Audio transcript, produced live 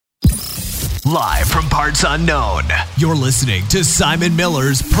Live from parts unknown, you're listening to Simon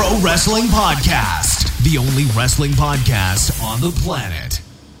Miller's Pro Wrestling Podcast, the only wrestling podcast on the planet,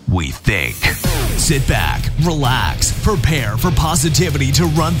 we think. Sit back, relax, prepare for positivity to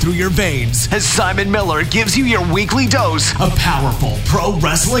run through your veins as Simon Miller gives you your weekly dose of powerful pro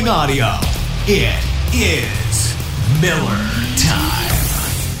wrestling audio. It is Miller Time.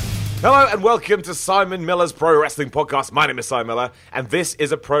 Hello and welcome to Simon Miller's Pro Wrestling Podcast. My name is Simon Miller and this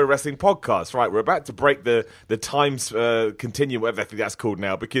is a Pro Wrestling Podcast. Right, we're about to break the time continuum, whatever I think that's called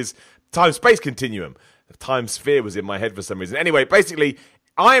now, because time-space continuum. The time sphere was in my head for some reason. Anyway, basically,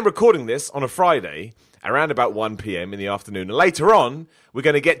 I am recording this on a Friday around about 1 p.m. in the afternoon. And later on, we're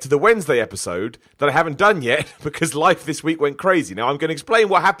going to get to the Wednesday episode that I haven't done yet because life this week went crazy. Now, I'm going to explain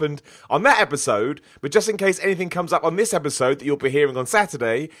what happened on that episode, but just in case anything comes up on this episode that you'll be hearing on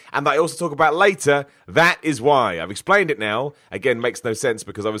Saturday, and that I also talk about later, that is why. I've explained it now. Again, makes no sense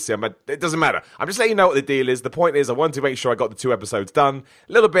because obviously it doesn't matter. I'm just letting you know what the deal is. The point is I wanted to make sure I got the 2 episodes done.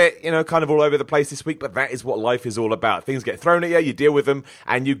 A little bit, kind of all over the place this week, but that is what life is all about. Things get thrown at you, you deal with them,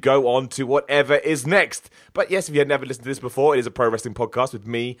 and you go on to whatever is next. But yes, if you had never listened to this before, it is a pro wrestling podcast with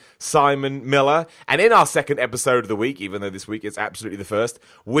me, Simon Miller. And in our second episode of the week, even though this week is absolutely the first,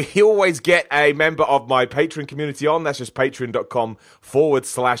 we always get a member of my Patreon community on. That's just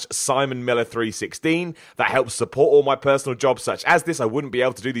patreon.com/Simon Miller 316. That helps support all my personal jobs such as this. I wouldn't be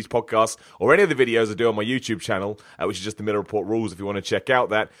able to do these podcasts or any of the videos I do on my YouTube channel, which is just the Miller Report Rules if you want to check out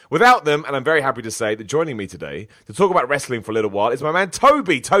that. Without them, and I'm very happy to say that joining me today to talk about wrestling for a little while is my man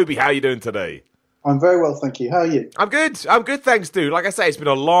Toby. Toby, how are you doing today? I'm very well, thank you. How are you? I'm good, thanks, dude. Like I say, it's been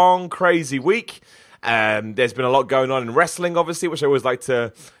a long, crazy week. There's been a lot going on in wrestling, obviously, which I always like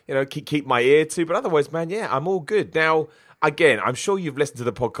to, keep my ear to. But otherwise, man, yeah, I'm all good. Now, again, I'm sure you've listened to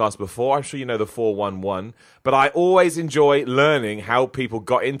the podcast before. I'm sure you know the 411. But I always enjoy learning how people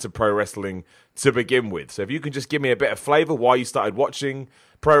got into pro wrestling to begin with. So if you can just give me a bit of flavor why you started watching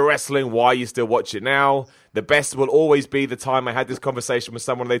pro wrestling, why you still watch it now. The best will always be the time I had this conversation with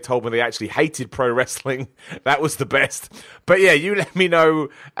someone. They told me they actually hated pro wrestling. That was the best. But yeah, you let me know.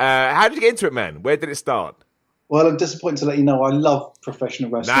 How did you get into it, man? Where did it start? Well, I'm disappointed to let you know I love professional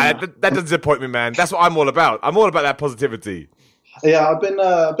wrestling. Nah, that doesn't disappoint me, man. That's what I'm all about. I'm all about that positivity. Yeah, I've been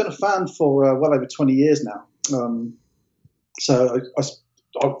a fan for well over 20 years now. So I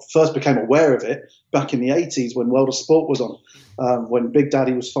first became aware of it back in the 80s when World of Sport was on, when Big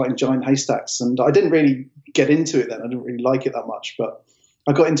Daddy was fighting giant haystacks. And I didn't really get into it then. I didn't really like it that much. But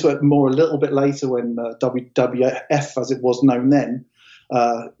I got into it more a little bit later when WWF, as it was known then,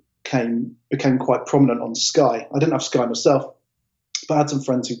 became quite prominent on Sky. I didn't have Sky myself, but I had some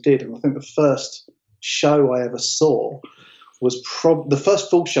friends who did. And I think the first show I ever saw was the first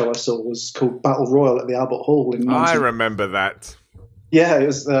full show I saw was called Battle Royal at the Albert Hall in 19- I remember that. Yeah, it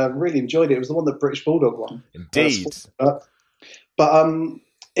was really enjoyed it. It was the one that British Bulldog won. Indeed. But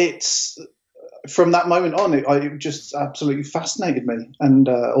it's from that moment on, it just absolutely fascinated me. And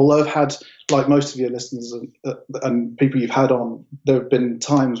although I've had, like most of your listeners and people you've had on, there have been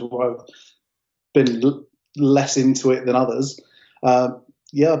times where I've been less into it than others.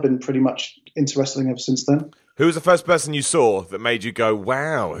 Yeah, I've been pretty much into wrestling ever since then. Who was the first person you saw that made you go,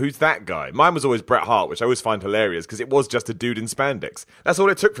 wow, who's that guy? Mine was always Bret Hart, which I always find hilarious because it was just a dude in spandex. That's all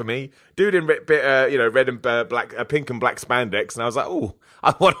it took for me. Dude in red and black, pink and black spandex. And I was like, oh,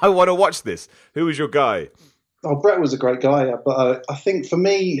 I want to watch this. Who was your guy? Oh, Bret was a great guy. But I think for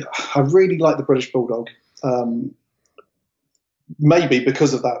me, I really like the British Bulldog. Maybe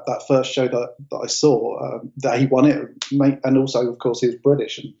because of that first show that I saw, that he won it. And also, of course, he was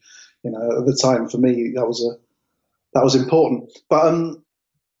British. And, at the time, for me, that was important. But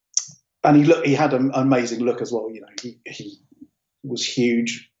and he had an amazing look as well. He was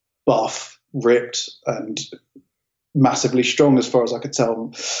huge, buff, ripped, and massively strong as far as I could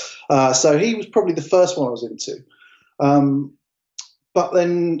tell. So he was probably the first one I was into. But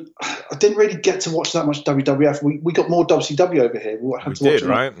then I didn't really get to watch that much WWF. We got more WCW over here. We did,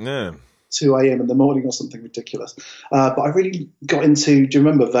 right? Yeah. 2 a.m. in the morning or something ridiculous. But I really got into, do you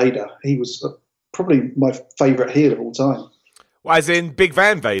remember Vader? He was probably my favourite heel of all time. Well, as in Big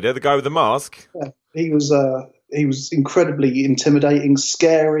Van Vader, the guy with the mask? Yeah, he was incredibly intimidating,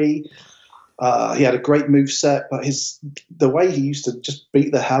 scary. He had a great moveset, but the way he used to just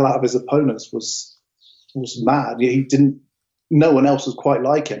beat the hell out of his opponents was mad. No one else was quite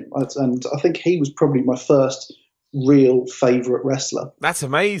like him. And I think he was probably my first real favourite wrestler. That's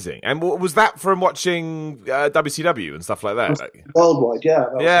amazing. And was that from watching WCW and stuff like that? Worldwide, yeah.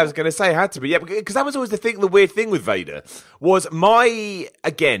 Yeah, I was going to say it had to be. Yeah, because that was always the weird thing with Vader was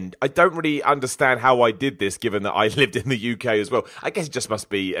again, I don't really understand how I did this given that I lived in the UK as well. I guess it just must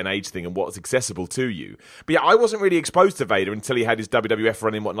be an age thing and what's accessible to you. But yeah, I wasn't really exposed to Vader until he had his WWF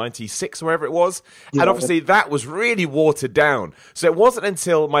run in, 96 or wherever it was. Yeah, and obviously that was really watered down. So it wasn't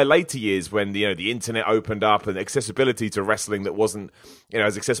until my later years when, the internet opened up and accessibility to wrestling that wasn't,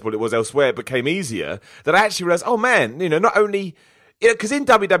 as accessible as it was elsewhere became easier, that I actually realized, oh man, not only, because in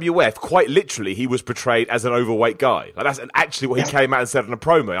WWF, quite literally, he was portrayed as an overweight guy. Like that's actually what he came out and said in a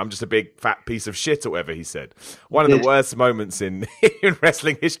promo. I'm just a big fat piece of shit, or whatever he said. One of the worst moments in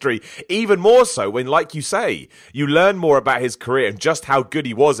wrestling history. Even more so when, like you say, you learn more about his career and just how good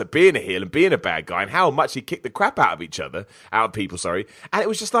he was at being a heel and being a bad guy, and how much he kicked the crap out of people. And it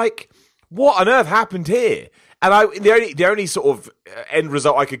was just like, what on earth happened here? And the only sort of end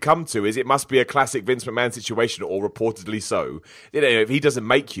result I could come to is it must be a classic Vince McMahon situation, or reportedly so. If he doesn't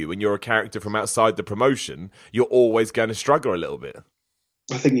make you and you're a character from outside the promotion, you're always going to struggle a little bit.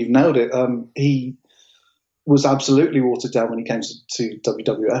 I think you've nailed it. He was absolutely watered down when he came to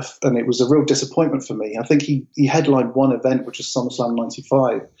WWF, and it was a real disappointment for me. I think he headlined one event, which was SummerSlam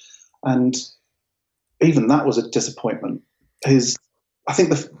 95, and even that was a disappointment. I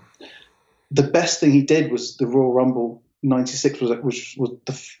think the best thing he did was the Royal Rumble 96, which was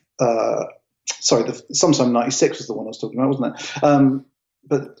the SummerSlam 96 was the one I was talking about, wasn't it?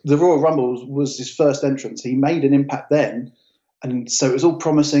 But the Royal Rumble was his first entrance. He made an impact then, and so it was all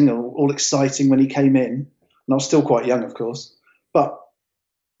promising and all exciting when he came in. And I was still quite young, of course. But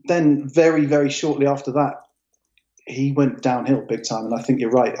then very, very shortly after that, he went downhill big time. And I think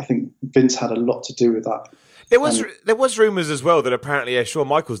you're right. I think Vince had a lot to do with that. There was rumours as well that apparently Shawn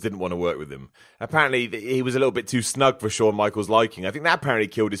Michaels didn't want to work with him. Apparently he was a little bit too snug for Shawn Michaels' liking. I think that apparently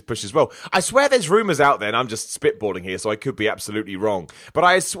killed his push as well. I swear there's rumours out there, and I'm just spitballing here, so I could be absolutely wrong. But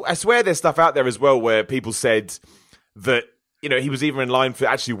I swear there's stuff out there as well where people said that, he was even in line for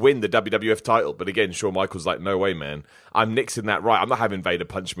actually win the WWF title. But again, Shawn Michaels like, no way, man. I'm nixing that right. I'm not having Vader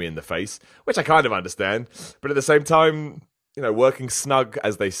punch me in the face, which I kind of understand. But at the same time, working snug,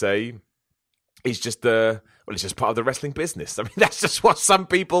 as they say, is just it's just part of the wrestling business. I mean, that's just what some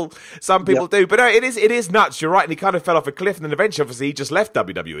people do. But no, it is nuts. You're right. And he kind of fell off a cliff, and then eventually, obviously, he just left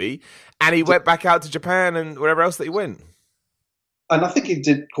WWE and he went back out to Japan and wherever else that he went. And I think he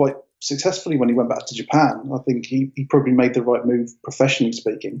did quite successfully when he went back to Japan. I think he probably made the right move, professionally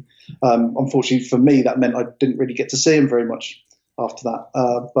speaking. Unfortunately for me, that meant I didn't really get to see him very much after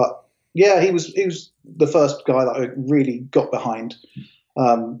that. But yeah, he was the first guy that I really got behind.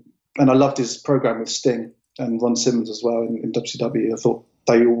 And I loved his program with Sting and Ron Simmons as well in WCW. I thought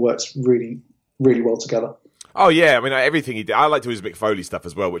they all worked really, really well together. Oh, yeah. I mean, everything he did. I liked his Mick Foley stuff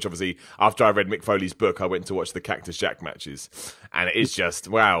as well, which obviously, after I read Mick Foley's book, I went to watch the Cactus Jack matches. And it is just,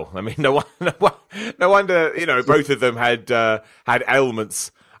 wow. I mean, no wonder, both of them had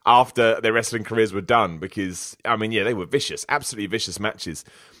ailments after their wrestling careers were done because, I mean, yeah, they were vicious, absolutely vicious matches.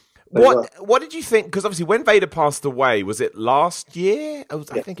 What did you think? Because obviously when Vader passed away, was it last year?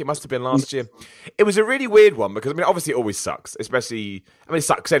 I think it must have been last year. It was a really weird one because, I mean, obviously it always sucks, especially, I mean, it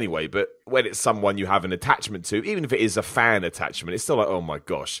sucks anyway, but when it's someone you have an attachment to, even if it is a fan attachment, it's still like, oh my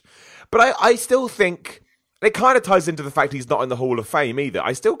gosh. But I still think, it kind of ties into the fact he's not in the Hall of Fame either.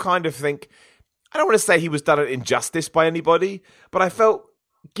 I still kind of think, I don't want to say he was done an injustice by anybody, but I felt,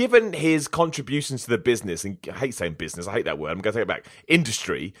 given his contributions to the business, and I hate saying business, I hate that word, I'm going to take it back,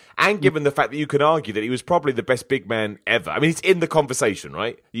 industry, and given the fact that you can argue that he was probably the best big man ever. I mean, he's in the conversation,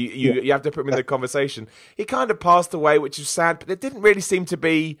 right? You have to put him in the conversation. He kind of passed away, which is sad, but it didn't really seem to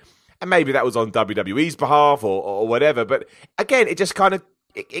be, and maybe that was on WWE's behalf or whatever, but again, it just kind of,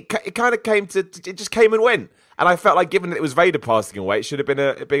 it kind of came to, it just came and went. And I felt like given that it was Vader passing away, it should have been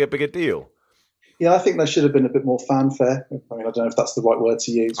a bigger deal. Yeah, I think there should have been a bit more fanfare. I mean, I don't know if that's the right word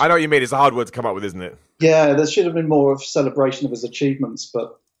to use. I know what you mean. It's a hard word to come up with, isn't it? Yeah, there should have been more of celebration of his achievements.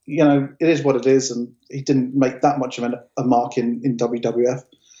 But, it is what it is. And he didn't make that much of a mark in WWF.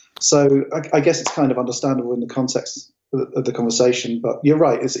 So I guess it's kind of understandable in the context of the conversation. But you're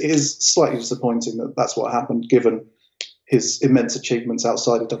right. It is slightly disappointing that that's what happened, given his immense achievements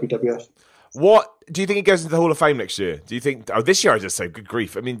outside of WWF. What do you think he goes into the Hall of Fame next year? Do you think? Oh, this year I just say good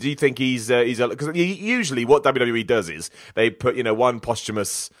grief. I mean, do you think he's because usually what WWE does is they put one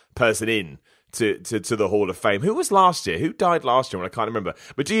posthumous person in to the Hall of Fame. Who was last year? Who died last year? I can't remember.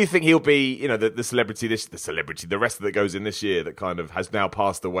 But do you think he'll be the celebrity the rest that goes in this year that kind of has now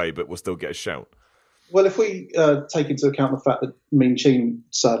passed away but will still get a shout? Well, if we take into account the fact that Mean Gene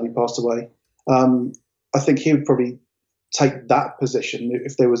sadly passed away. I think he would probably take that position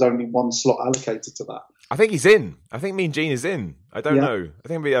if there was only one slot allocated to that. I think he's in. I think Mean Gene is in. I don't know. I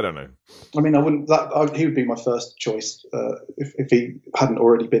don't know. I mean, I wouldn't. He would be my first choice if he hadn't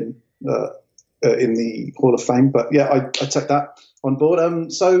already been in the Hall of Fame. But yeah, I take that on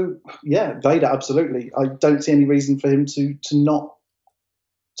board. So yeah, Vader, absolutely. I don't see any reason for him to not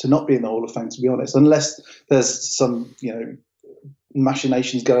be in the Hall of Fame, to be honest, unless there's some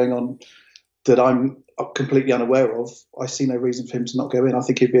machinations going on that I'm completely unaware of. I see no reason for him to not go in. I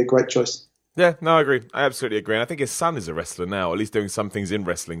think he'd be a great choice. Yeah, no, I agree. I absolutely agree. And I think his son is a wrestler now, at least doing some things in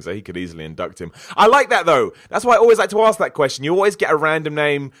wrestling, so he could easily induct him. I like that, though. That's why I always like to ask that question. You always get a random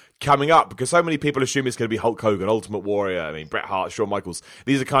name coming up, because so many people assume it's going to be Hulk Hogan, Ultimate Warrior, Bret Hart, Shawn Michaels.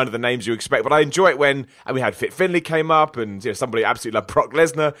 These are kind of the names you expect. But I enjoy it when, and we had Fit Finlay came up, and somebody absolutely loved Brock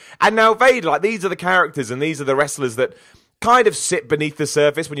Lesnar, and now Vader. Like, these are the characters, and these are the wrestlers that kind of sit beneath the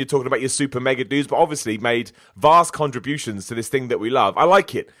surface when you're talking about your super mega dudes, but obviously made vast contributions to this thing that we love. I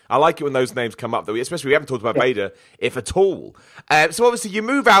like it. I like it when those names come up, especially we haven't talked about Vader, if at all. So obviously you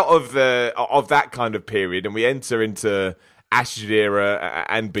move out of that kind of period and we enter into Attitude Era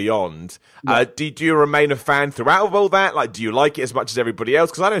and beyond. Do you remain a fan throughout of all that? Like, do you like it as much as everybody else?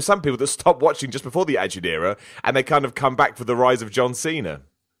 Because I know some people that stopped watching just before the Attitude Era and they kind of come back for the rise of John Cena.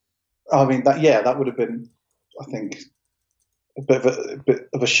 I mean, that would have been, I think, a bit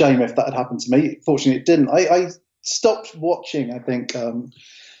of a shame if that had happened to me. Fortunately, it didn't. I stopped watching, I think,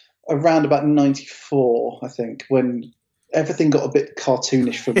 around about 94, I think, when everything got a bit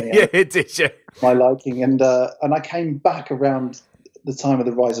cartoonish for me. Yeah, it did, yeah. My liking. And I came back around the time of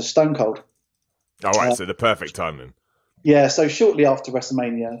the rise of Stone Cold. All right, so the perfect time then. Yeah, so shortly after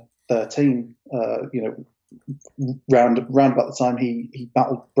WrestleMania 13, round about the time he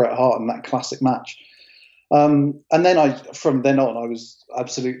battled Bret Hart in that classic match. And then from then on, I was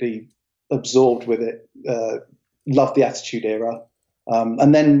absolutely absorbed with it. Loved the Attitude Era,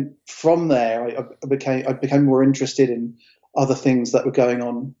 and then from there, I became more interested in other things that were going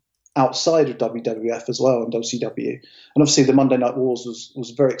on outside of WWF as well and WCW. And obviously, the Monday Night Wars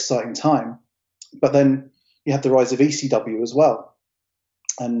was a very exciting time. But then you had the rise of ECW as well.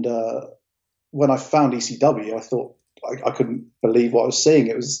 And when I found ECW, I thought I couldn't believe what I was seeing.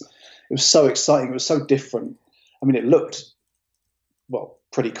 It was so exciting. It was so different. I mean, it looked,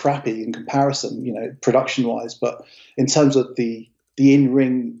 pretty crappy in comparison, production-wise. But in terms of the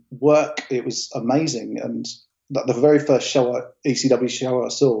in-ring work, it was amazing. And the very first ECW show I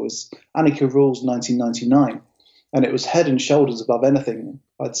saw was Annika Rules 1999. And it was head and shoulders above anything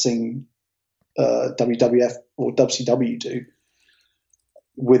I'd seen WWF or WCW do,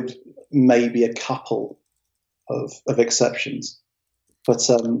 with maybe a couple of exceptions. But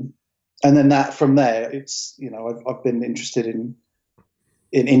and then from there, it's I've been interested in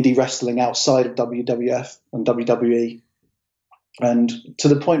indie wrestling outside of WWF and WWE, and to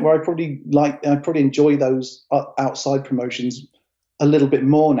the point where I probably enjoy those outside promotions a little bit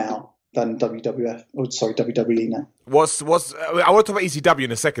more now than WWE now. I want to talk about ECW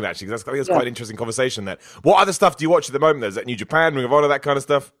in a second, actually, because I think that's quite an interesting conversation there. What other stuff do you watch at the moment? Is that New Japan, Ring of Honor, that kind of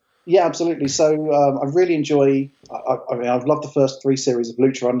stuff? Yeah, absolutely. So I really enjoy. I've loved the first 3 series of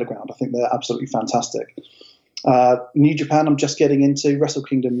Lucha Underground. I think they're absolutely fantastic. New Japan, I'm just getting into. Wrestle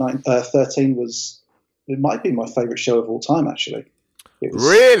Kingdom 13 might be my favourite show of all time. Actually,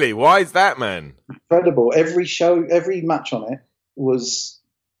 really? Why is that, man? Incredible. Every match on it was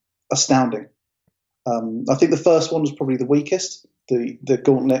astounding. I think the first one was probably the weakest, the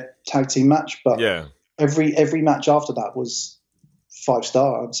Gauntlet tag team match, but yeah, every match after that was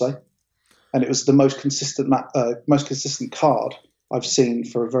 5-star, I'd say, and it was the most consistent card I've seen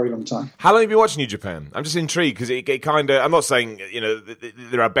for a very long time. How long have you been watching New Japan? I'm just intrigued because it kind of. I'm not saying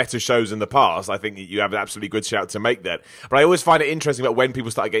there are better shows in the past. I think you have an absolutely good shout to make that, but I always find it interesting about when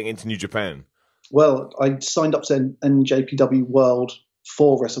people started getting into New Japan. Well, I signed up to NJPW World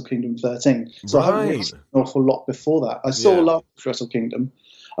for Wrestle Kingdom 13, so I haven't watched an awful lot before that. I saw last Wrestle Kingdom,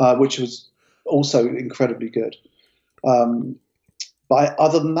 which was also incredibly good. But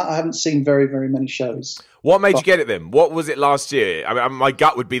other than that, I haven't seen very, very many shows. What made you get it then? What was it last year? I mean, my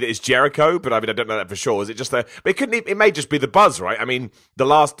gut would be that it's Jericho, but I don't know that for sure. Is it just but it may just be the buzz, right? I mean, the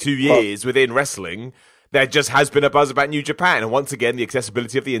last 2 years within wrestling, there just has been a buzz about New Japan. And once again, the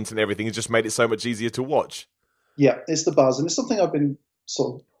accessibility of the internet and everything has just made it so much easier to watch. Yeah, it's the buzz. And it's something I've been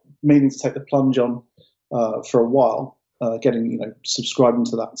sort of meaning to take the plunge on for a while, subscribing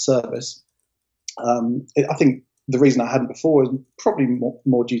to that service. I think the reason I hadn't before is probably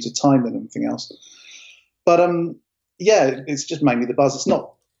more due to time than anything else. But it's just mainly the buzz. It's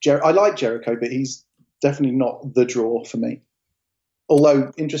not I like Jericho, but he's definitely not the draw for me.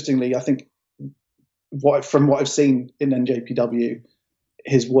 Although, interestingly, I think from what I've seen in NJPW,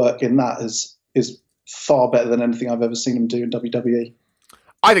 his work in that is far better than anything I've ever seen him do in WWE.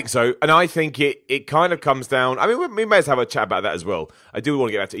 I think so, and I think it kind of comes down. I mean, we may as well have a chat about that as well. I do want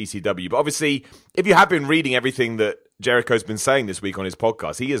to get back to ECW, but obviously, if you have been reading everything that Jericho's been saying this week on his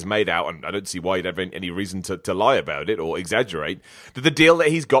podcast, he has made out, and I don't see why he'd have any reason to lie about it or exaggerate, that the deal that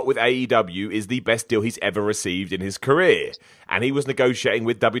he's got with AEW is the best deal he's ever received in his career. And he was negotiating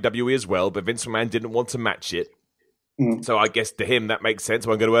with WWE as well, but Vince McMahon didn't want to match it. So I guess to him that makes sense.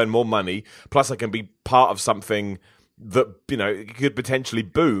 So I'm going to earn more money, plus I can be part of something that, you know, could potentially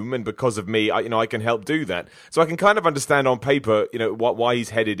boom, and because of me, I can help do that. So I can kind of understand on paper, you know, why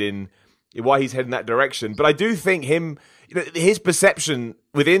he's headed in that direction. But I do think his perception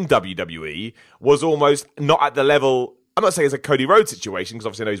within WWE was almost not at the level. I'm not saying it's a Cody Rhodes situation, because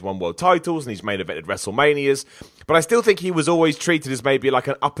obviously I know he's won world titles and he's main evented WrestleManias, but I still think he was always treated as maybe like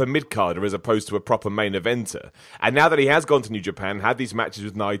an upper mid-carder as opposed to a proper main eventer. And now that he has gone to New Japan, had these matches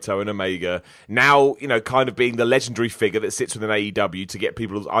with Naito and Omega, now, you know, kind of being the legendary figure that sits within AEW to get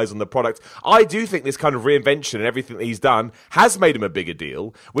people's eyes on the product, I do think this kind of reinvention and everything that he's done has made him a bigger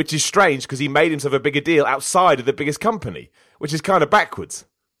deal, which is strange because he made himself a bigger deal outside of the biggest company, which is kind of backwards.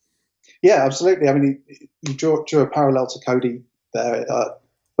 Yeah, absolutely. I mean, you drew a parallel to Cody there,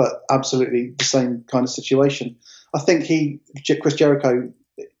 but absolutely the same kind of situation. I think Chris Jericho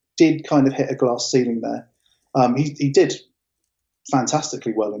did kind of hit a glass ceiling there. He did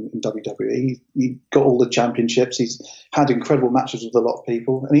fantastically well in WWE. He got all the championships. He's had incredible matches with a lot of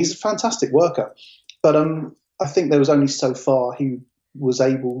people, and he's a fantastic worker. But I think there was only so far he was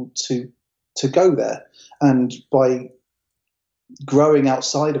able to go there, and by growing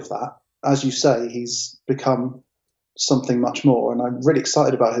outside of that, as you say, he's become something much more, and I'm really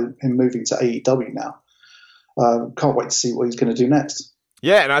excited about him moving to AEW now. Can't wait to see what he's going to do next.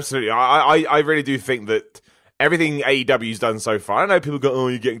 Yeah, and absolutely. I really do think that everything AEW's done so far, I know people go, oh,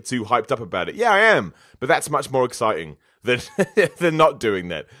 you're getting too hyped up about it. Yeah, I am, but that's much more exciting than than not doing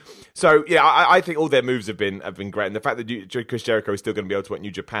that. So, yeah, I think all their moves have been great. And the fact that Chris Jericho is still going to be able to work New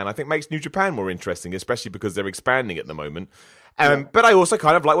Japan, I think makes New Japan more interesting, especially because they're expanding at the moment. But I also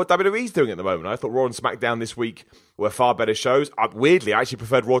kind of like what WWE's doing at the moment. I thought Raw and SmackDown this week were far better shows. Weirdly, I actually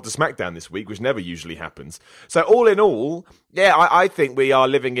preferred Raw to SmackDown this week, which never usually happens. So all in all, yeah, I think we are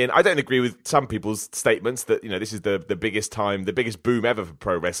living in... I don't agree with some people's statements that, you know, this is the biggest time, the biggest boom ever for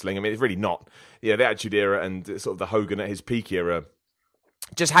pro wrestling. I mean, it's really not. Yeah, the Attitude Era and sort of the Hogan at his peak era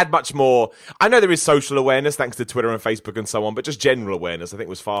just had much more. I know there is social awareness thanks to Twitter and Facebook and so on, but just general awareness I think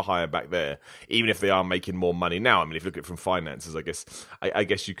was far higher back there, even if they are making more money now. I mean, if you look at it from finances, I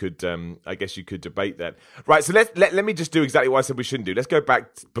guess you could debate that. Right, so let me just do exactly what I said we shouldn't do. Let's go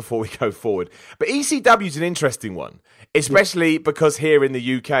back before we go forward. But ECW is an interesting one, especially because here in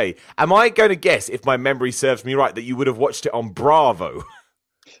the UK, am I going to guess, if my memory serves me right, that you would have watched it on Bravo?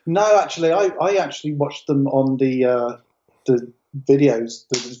 No, actually, I actually watched them on the videos,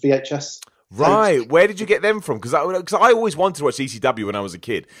 the VHS. Right, where did you get them from? Because I always wanted to watch ECW when I was a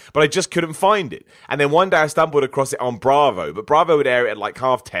kid, but I just couldn't find it. And then one day I stumbled across it on Bravo, but Bravo would air it at like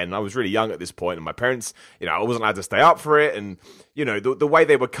 10:30. I was really young at this point, and my parents, you know, I wasn't allowed to stay up for it. And, you know, the way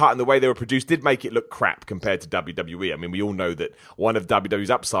they were cut and the way they were produced did make it look crap compared to WWE. I mean, we all know that one of WWE's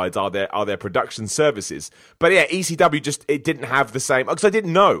upsides are their production services. But yeah, ECW it didn't have the same, because I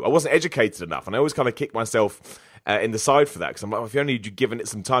didn't know. I wasn't educated enough, and I always kind of kicked myself in the side for that, because I'm like, if you only given it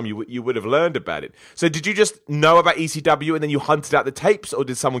some time, you would have learned about it. So did you just know about ECW and then you hunted out the tapes, or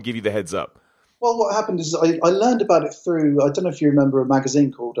did someone give you the heads up? Well, what happened is I learned about it through, I don't know if you remember a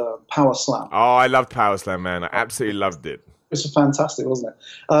magazine called Power Slam. Oh, I loved Power Slam, man. I absolutely loved it. It was fantastic, wasn't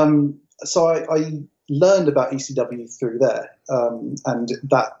it? So I learned about ECW through there, and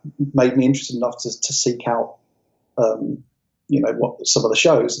that made me interested enough to seek out, what some of the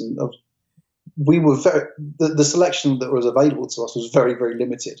shows. And we were the selection that was available to us was very, very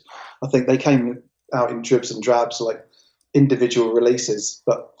limited. I think they came out in dribs and drabs, like individual releases.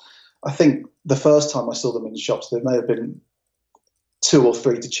 But I think the first time I saw them in the shops, there may have been 2 or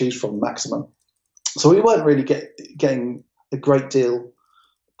 3 to choose from maximum. So we weren't really getting a great deal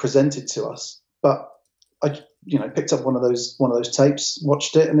presented to us. But I, picked up one of those tapes,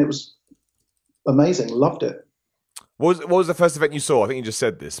 watched it, and it was amazing. Loved it. What was the first event you saw? I think you just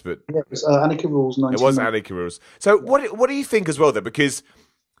said this, but yeah, it was Annika Rules 19. It was Annika Rules. So what do you think as well, though? Because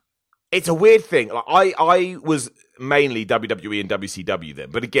it's a weird thing. Like, I was mainly WWE and WCW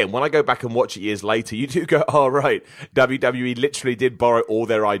then. But again, when I go back and watch it years later, you do go, oh, right, WWE literally did borrow all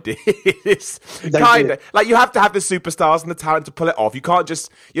their ideas. Kind of. Like, you have to have the superstars and the talent to pull it off. You can't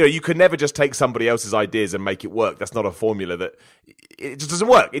just, you can never just take somebody else's ideas and make it work. That's not a formula that, it just doesn't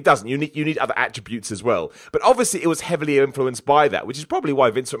work. It doesn't. You need other attributes as well. But obviously it was heavily influenced by that, which is probably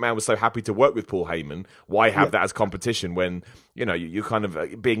why Vince McMahon was so happy to work with Paul Heyman. Why have that as competition when, you're kind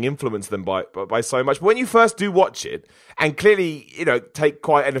of being influenced them by so much. But when you first do watch it and clearly, take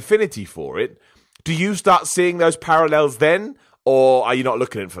quite an affinity for it, do you start seeing those parallels then, or are you not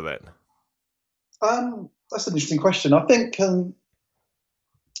looking for that? That's an interesting question. I think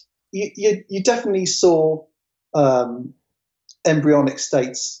you definitely saw embryonic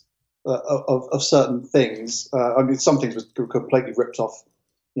states of certain things. I mean, some things were completely ripped off,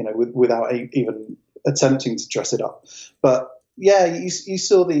 without even attempting to dress it up. But yeah, you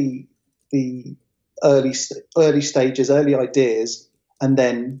saw the early stages, early ideas, and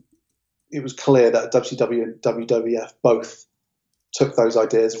then it was clear that WCW and WWF both took those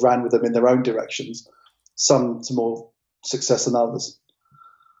ideas, ran with them in their own directions, some to more success than others.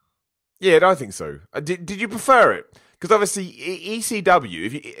 Yeah, I think so. Did you prefer it? Because obviously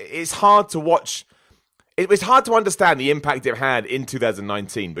ECW, it's hard to watch. It was hard to understand the impact it had in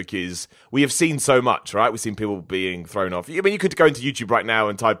 2019 because we have seen so much, right? We've seen people being thrown off. I mean, you could go into YouTube right now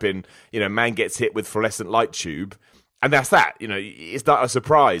and type in, man gets hit with fluorescent light tube, and that's that. It's not a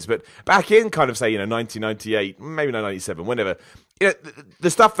surprise. But back in kind of, say, 1998, maybe 1997, whenever, the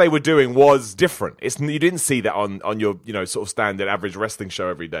stuff they were doing was different. You didn't see that on your, sort of standard average wrestling show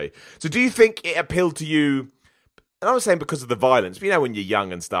every day. So do you think it appealed to you? And I'm not saying because of the violence, but when you're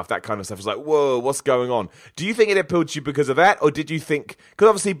young and stuff, that kind of stuff is like, whoa, what's going on? Do you think it appealed to you because of that? Or did you think, because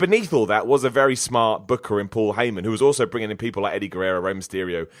obviously beneath all that was a very smart booker in Paul Heyman, who was also bringing in people like Eddie Guerrero, Rey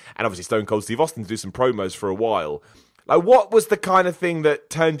Mysterio, and obviously Stone Cold Steve Austin to do some promos for a while. Like, what was the kind of thing that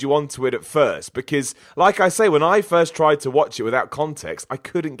turned you onto it at first? Because, like I say, when I first tried to watch it without context, I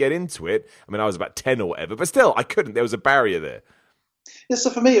couldn't get into it. I mean, I was about 10 or whatever, but still, I couldn't. There was a barrier there. Yeah, so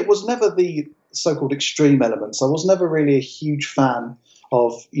for me, it was never the so-called extreme elements. I was never really a huge fan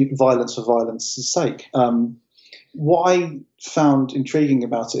of violence for violence' sake. What I found intriguing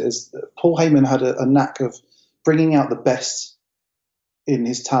about it is that Paul Heyman had a knack of bringing out the best in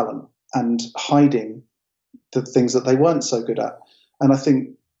his talent and hiding the things that they weren't so good at. And I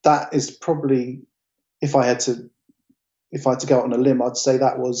think that is probably, if I had to go out on a limb, I'd say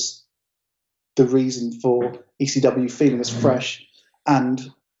that was the reason for ECW feeling as fresh and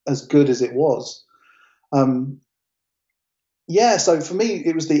as good as it was. So for me,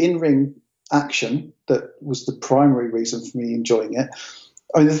 it was the in-ring action that was the primary reason for me enjoying it.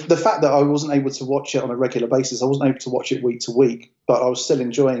 I mean, the fact that I wasn't able to watch it on a regular basis, I wasn't able to watch it week to week, but I was still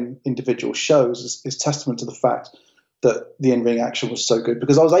enjoying individual shows is testament to the fact that the in-ring action was so good,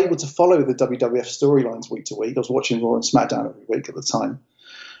 because I was able to follow the WWF storylines week to week. I was watching Raw and SmackDown every week at the time.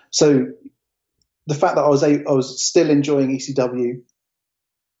 So the fact that I was still enjoying ECW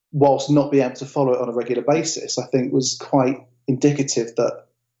whilst not being able to follow it on a regular basis, I think was quite indicative that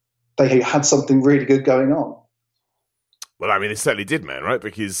they had something really good going on. Well, I mean, it certainly did, man, right?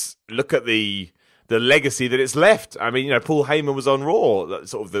 Because look at the legacy that it's left. I mean, Paul Heyman was on Raw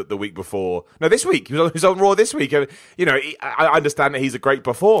sort of the week before. No, this week. He was on Raw this week. I understand that he's a great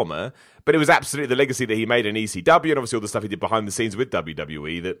performer, but it was absolutely the legacy that he made in ECW and obviously all the stuff he did behind the scenes with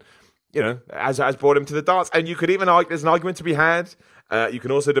WWE that, has brought him to the dance. And you could even argue, there's an argument to be had. You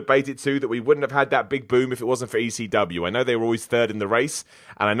can also debate it too that we wouldn't have had that big boom if it wasn't for ECW. I know they were always third in the race,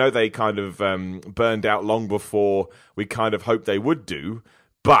 and I know they kind of burned out long before we kind of hoped they would do.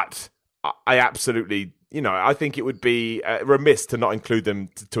 But I absolutely, I think it would be remiss to not include them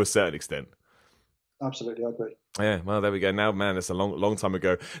to a certain extent. Absolutely, I agree. Yeah, well, there we go. Now, man, that's a long time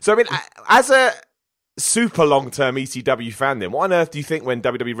ago. So, I mean, as a super long-term ECW fan then, what on earth do you think when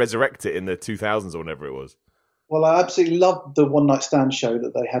WWE resurrected it in the 2000s or whenever it was? Well, I absolutely loved the One Night Stand show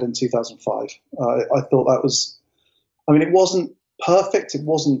that they had in 2005. I thought that was, it wasn't perfect. It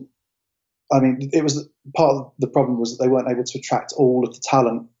was part of the problem was that they weren't able to attract all of the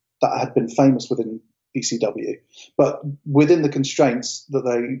talent that had been famous within ECW. But within the constraints that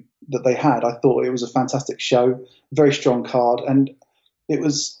they had, I thought it was a fantastic show, very strong card, and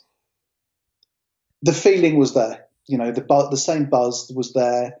the feeling was there. The same buzz was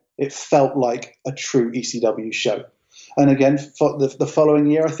there. It felt like a true ECW show. And again, for the following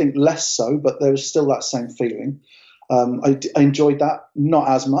year, I think less so, but there was still that same feeling. I enjoyed that, not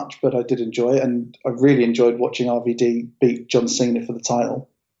as much, but I did enjoy it. And I really enjoyed watching RVD beat John Cena for the title.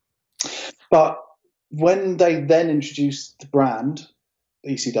 But when they then introduced the brand,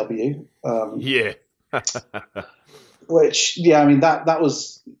 ECW, Which, yeah, I mean that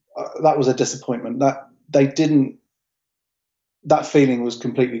was a disappointment. That they didn't. That feeling was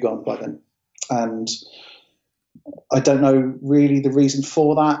completely gone by then, and I don't know really the reason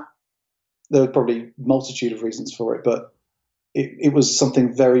for that. There were probably a multitude of reasons for it, but it was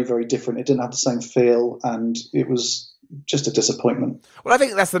something very, very different. It didn't have the same feel, and it was just a disappointment. Well, I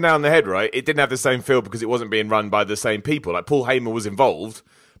think that's the nail on the head, right? It didn't have the same feel because it wasn't being run by the same people. Like Paul Heyman was involved,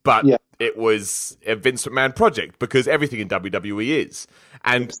 but it was a Vince McMahon project because everything in WWE is.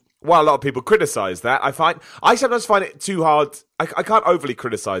 And while a lot of people criticise that, I sometimes find it too hard. I can't overly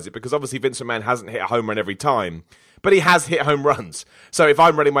criticise it because obviously Vince McMahon hasn't hit a home run every time, but he has hit home runs. So if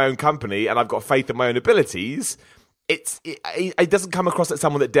I'm running my own company and I've got faith in my own abilities, it doesn't come across as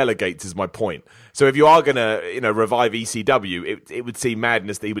someone that delegates, is my point. So if you are going to revive ECW, it would seem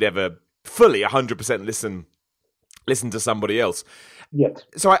madness that he would ever fully 100% listen to somebody else. Yeah.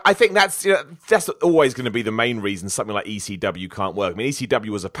 So I think that's always going to be the main reason something like ECW can't work. I mean, ECW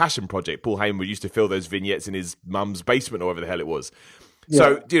was a passion project. Paul Heyman used to film those vignettes in his mum's basement or whatever the hell it was. Yeah.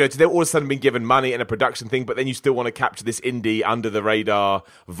 So, they've all of a sudden been given money and a production thing, but then you still want to capture this indie, under-the-radar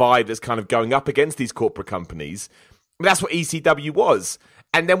vibe that's kind of going up against these corporate companies. I mean, that's what ECW was.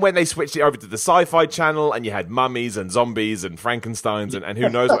 And then when they switched it over to the Sci-Fi Channel and you had mummies and zombies and Frankensteins and who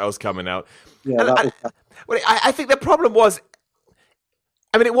knows what else coming out. I think the problem was,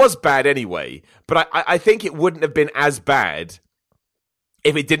 I mean, it was bad anyway, but I think it wouldn't have been as bad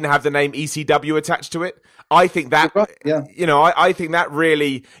if it didn't have the name ECW attached to it. I think that, right, yeah. I think that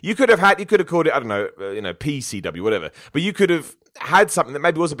really, you could have called it, I don't know, PCW, whatever, but you could have had something that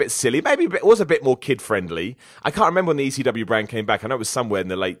maybe was a bit silly, maybe it was a bit more kid-friendly. I can't remember when the ECW brand came back. I know it was somewhere in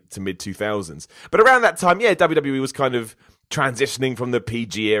the late to mid-2000s. But around that time, WWE was kind of transitioning from the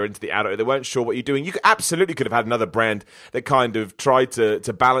PG era into the adult. They weren't sure what you're doing. You absolutely could have had another brand that kind of tried to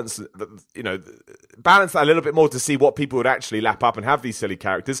balance, balance that a little bit more to see what people would actually lap up and have these silly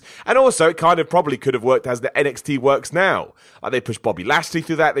characters. And also, it kind of probably could have worked as the NXT works now. Like they pushed Bobby Lashley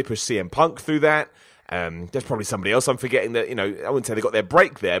through that. They pushed CM Punk through that. There's probably somebody else I'm forgetting that, I wouldn't say they got their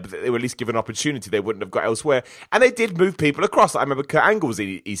break there, but they were at least given an opportunity they wouldn't have got elsewhere. And they did move people across. I remember Kurt Angle was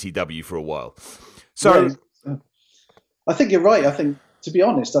in ECW for a while. So... Yeah. I think you're right. I think, to be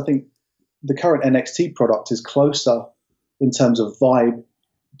honest, the current NXT product is closer in terms of vibe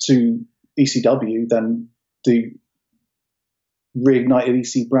to ECW than the reignited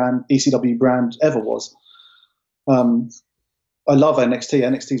ECW brand ever was. I love NXT.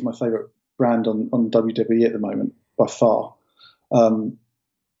 NXT is my favorite brand on WWE at the moment by far.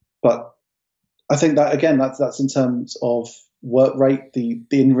 But I think that, again, that's in terms of work rate, the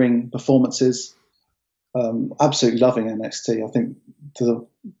in-ring performances. Absolutely loving NXT. I think the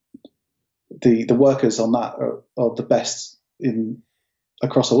workers on that are the best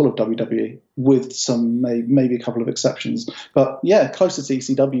across all of WWE, with some maybe a couple of exceptions. But yeah, closer to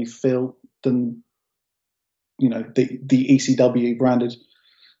ECW feel than the ECW branded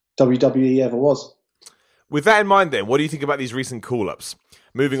WWE ever was. With that in mind, then, what do you think about these recent call-ups?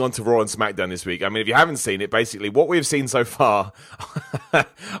 Moving on to Raw and SmackDown this week. I mean, if you haven't seen it, basically what we've seen so far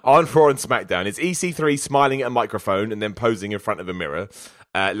on Raw and SmackDown is EC3 smiling at a microphone and then posing in front of a mirror.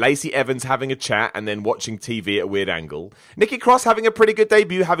 Lacey Evans having a chat and then watching TV at a weird angle. Nikki Cross having a pretty good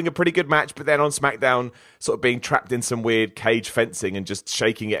debut, having a pretty good match, but then on SmackDown sort of being trapped in some weird cage fencing and just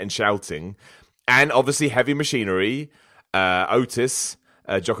shaking it and shouting. And obviously Heavy Machinery, Otis,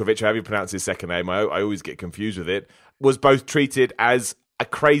 Djokovic, however you pronounce his second name, I always get confused with it, was both treated as a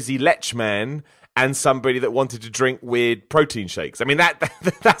crazy lech man and somebody that wanted to drink weird protein shakes. I mean,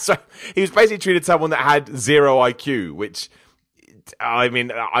 that's he was basically treated someone that had zero IQ, which, I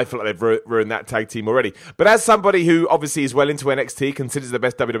mean, I feel like they've ruined that tag team already. But as somebody who obviously is well into NXT, considers the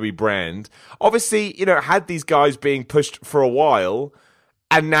best WWE brand, obviously, had these guys being pushed for a while.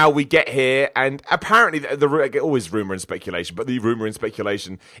 And now we get here, and apparently, always rumour and speculation, but the rumour and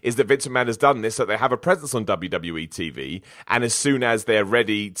speculation is that Vince McMahon has done this so they have a presence on WWE TV, and as soon as they're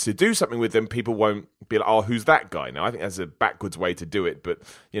ready to do something with them, people won't be like, oh, who's that guy? Now, I think that's a backwards way to do it, but,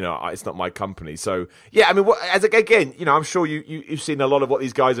 it's not my company. So, yeah, I mean, I'm sure you've seen a lot of what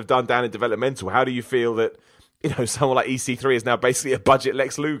these guys have done down in developmental. How do you feel that, someone like EC3 is now basically a budget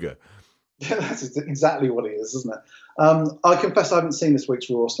Lex Luger? Yeah, that's exactly what it is, isn't it? I confess I haven't seen this week's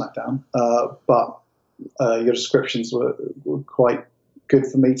Raw or SmackDown, but your descriptions were quite good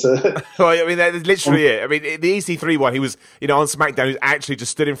for me to... Well, I mean, that's literally it. I mean, the EC3 one, he was, on SmackDown, he was actually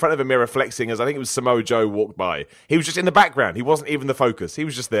just stood in front of a mirror flexing as I think it was Samoa Joe walked by. He was just in the background. He wasn't even the focus. He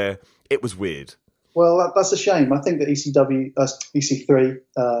was just there. It was weird. Well, that's a shame. I think that EC3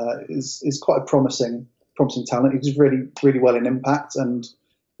 is quite a promising talent. He's really, really well in Impact, and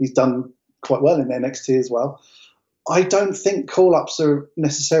he's done quite well in NXT as well. I don't think call-ups are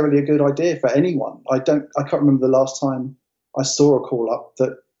necessarily a good idea for anyone. I can't remember the last time I saw a call-up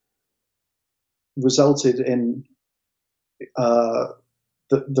that resulted in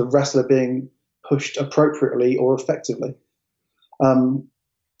the wrestler being pushed appropriately or effectively.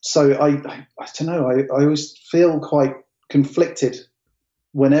 So I don't know. I always feel quite conflicted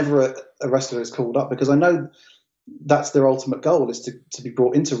whenever a wrestler is called up, because I know that's their ultimate goal, is to be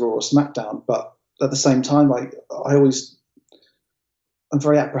brought into Raw or SmackDown. But at the same time, I'm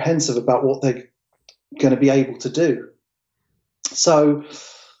very apprehensive about what they're going to be able to do. So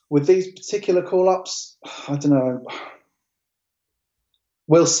with these particular call-ups, I don't know.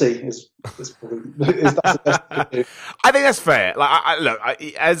 We'll see. Is that's the best we can do. I think that's fair. Like,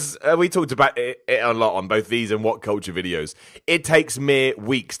 as we talked about it a lot on both these and What Culture videos, it takes mere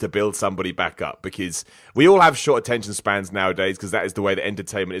weeks to build somebody back up, because we all have short attention spans nowadays, because that is the way that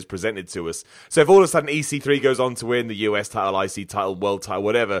entertainment is presented to us. So if all of a sudden EC3 goes on to win the US title, IC title, world title,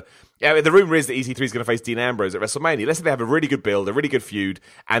 whatever, yeah, the rumor is that EC3 is going to face Dean Ambrose at WrestleMania. Let's say they have a really good build, a really good feud,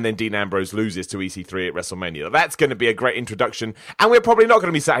 and then Dean Ambrose loses to EC3 at WrestleMania. That's going to be a great introduction, and we're probably not going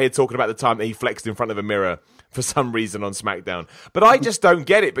to be sat here talking about the time that he flexed in front of a mirror for some reason on SmackDown. But I just don't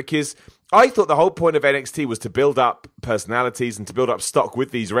get it, because I thought the whole point of NXT was to build up personalities and to build up stock with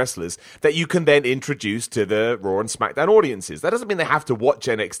these wrestlers that you can then introduce to the Raw and SmackDown audiences. That doesn't mean they have to watch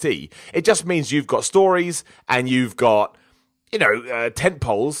NXT. It just means you've got stories and you've got, tent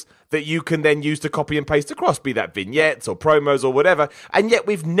poles that you can then use to copy and paste across, be that vignettes or promos or whatever. And yet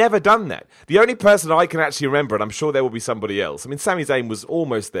we've never done that. The only person I can actually remember, and I'm sure there will be somebody else, I mean, Sami Zayn was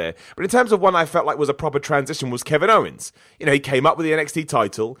almost there, but in terms of one I felt like was a proper transition, was Kevin Owens. He came up with the NXT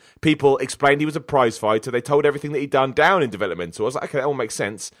title, people explained he was a prize fighter, they told everything that he'd done down in developmental. I was like, okay, that all makes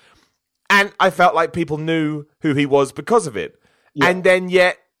sense. And I felt like people knew who he was because of it. Yeah. And then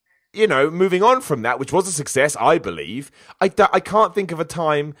yet, moving on from that, which was a success, I believe, I can't think of a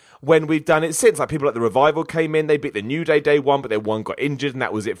time when we've done it since. Like, people like The Revival came in, they beat the New Day day one, but then one got injured, and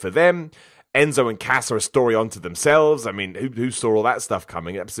that was it for them. Enzo and Cass are a story unto themselves. I mean, who saw all that stuff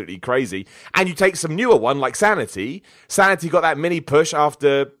coming? Absolutely crazy. And you take some newer one like Sanity. Sanity got that mini push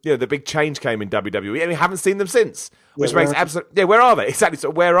after the big change came in WWE, and we haven't seen them since. Which makes absolute... where are they? Exactly. So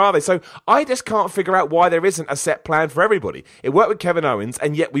where are they? So I just can't figure out why there isn't a set plan for everybody. It worked with Kevin Owens,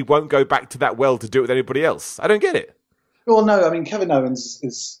 and yet we won't go back to that well to do it with anybody else. I don't get it. Well, no, I mean, Kevin Owens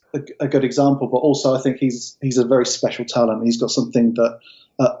is a good example, but also I think he's a very special talent. He's got something that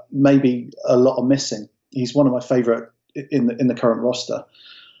maybe a lot are missing. He's one of my favourite in the current roster.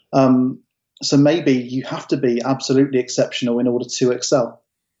 So maybe you have to be absolutely exceptional in order to excel.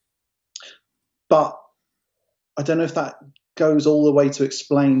 But I don't know if that goes all the way to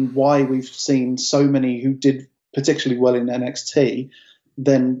explain why we've seen so many who did particularly well in NXT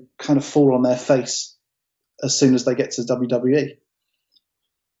then kind of fall on their face as soon as they get to WWE.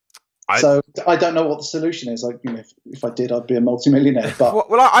 So I don't know what the solution is. If I did, I'd be a multimillionaire. But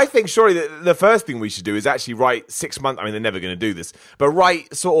well, I think surely the first thing we should do is actually write 6 months. I mean, they're never going to do this, but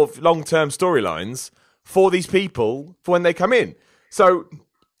write sort of long-term storylines for these people for when they come in. So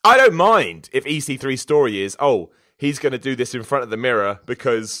I don't mind if EC3's story is, he's going to do this in front of the mirror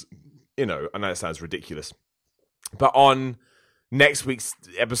because, I know it sounds ridiculous, but on next week's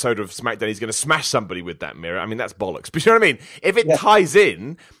episode of SmackDown, he's going to smash somebody with that mirror. I mean, that's bollocks. But you know what I mean? If it ties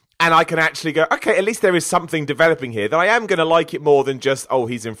in, and I can actually go, okay, at least there is something developing here, that I am going to like it more than just,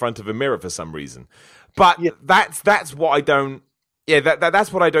 he's in front of a mirror for some reason. But that's what I don't... Yeah,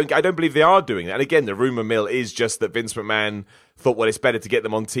 that's what I don't get. I don't believe they are doing that. And again, the rumor mill is just that Vince McMahon thought, well, it's better to get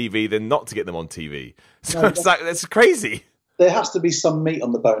them on TV than not to get them on TV. So it's like, that's crazy. There has to be some meat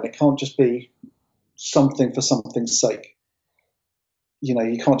on the bone. It can't just be something for something's sake. You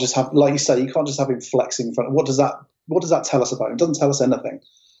can't just have, like you say, you can't just have him flexing in front of... What does that tell us about him? It doesn't tell us anything.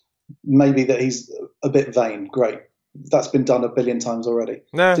 Maybe that he's a bit vain. Great. That's been done a billion times already.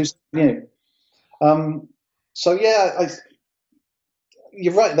 No. Do something new. So,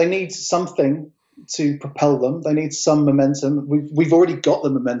 you're right. They need something to propel them. They need some momentum. We've already got the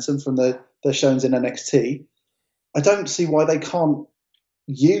momentum from the showings in NXT. I don't see why they can't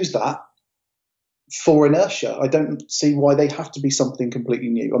use that for inertia. I don't see why they have to be something completely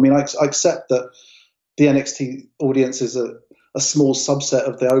new. I mean, I accept that the NXT audience is a small subset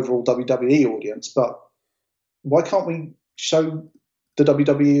of the overall WWE audience, but why can't we show the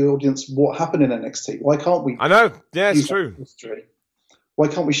WWE audience what happened in NXT? Why can't we? I know. Yeah, it's true. History? Why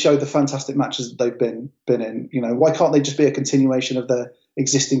can't we show the fantastic matches that they've been in? Why can't they just be a continuation of their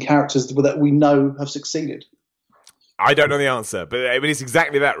existing characters that we know have succeeded? I don't know the answer, but I mean, it's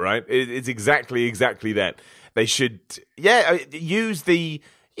exactly that, right? It's exactly that. They should, use the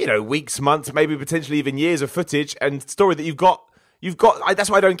weeks, months, maybe potentially even years of footage and story that you've got. That's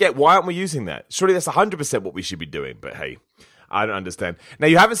what I don't get. Why aren't we using that? Surely that's 100% what we should be doing. But hey, I don't understand. Now,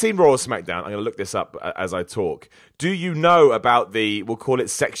 you haven't seen Raw or SmackDown. I'm going to look this up as I talk. Do you know about we'll call it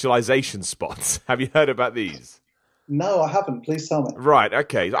sexualization spots? Have you heard about these? No, I haven't. Please tell me. Right,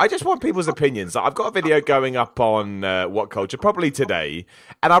 okay. I just want people's opinions. I've got a video going up on What Culture, probably today,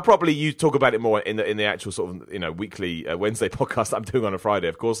 and I'll probably talk about it more in the actual sort of weekly Wednesday podcast I'm doing on a Friday.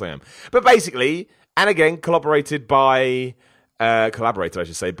 Of course I am. But basically, and again, collaborated by Dave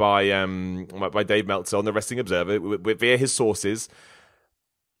Meltzer on the Wrestling Observer via his sources.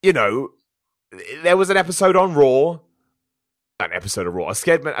 There was an episode on Raw.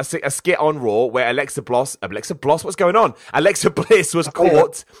 A skit on Raw where Alexa Bliss, what's going on? Alexa Bliss was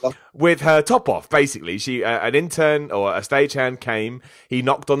caught with her top off, basically. An intern or a stagehand came, he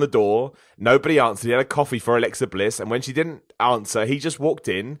knocked on the door, nobody answered, he had a coffee for Alexa Bliss, and when she didn't answer, he just walked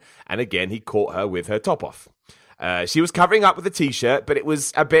in, and again, he caught her with her top off. She was covering up with a t-shirt, but it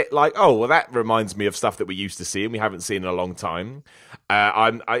was a bit like, oh, well, that reminds me of stuff that we used to see and we haven't seen in a long time.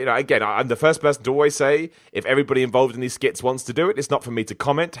 I'm the first person to always say, if everybody involved in these skits wants to do it, it's not for me to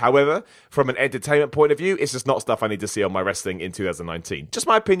comment. However, from an entertainment point of view, it's just not stuff I need to see on my wrestling in 2019. Just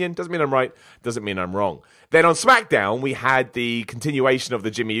my opinion. Doesn't mean I'm right. Doesn't mean I'm wrong. Then on SmackDown, we had the continuation of the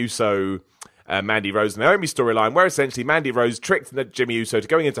Jimmy Uso Mandy Rose and Naomi storyline, where essentially Mandy Rose tricked Jimmy Uso to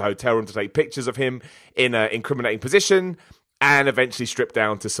going into a hotel room to take pictures of him in an incriminating position and eventually stripped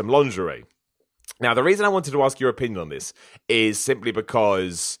down to some lingerie. Now, the reason I wanted to ask your opinion on this is simply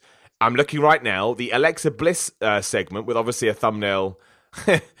because I'm looking right now, the Alexa Bliss segment with obviously a thumbnail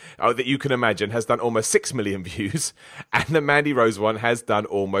that you can imagine has done almost 6 million views, and the Mandy Rose one has done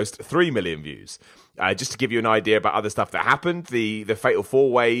almost 3 million views. Just to give you an idea about other stuff that happened, the Fatal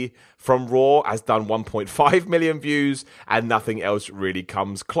 4-Way from Raw has done 1.5 million views, and nothing else really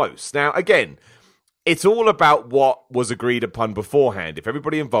comes close. Now, again, it's all about what was agreed upon beforehand. If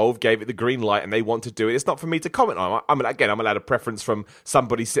everybody involved gave it the green light and they want to do it, it's not for me to comment on. I'm allowed a preference from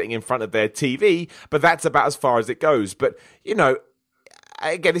somebody sitting in front of their TV, but that's about as far as it goes. But,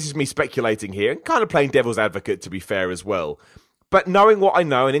 again, this is me speculating here and kind of playing devil's advocate, to be fair as well. But knowing what I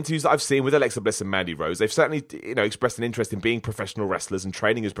know and interviews that I've seen with Alexa Bliss and Mandy Rose, they've certainly, expressed an interest in being professional wrestlers and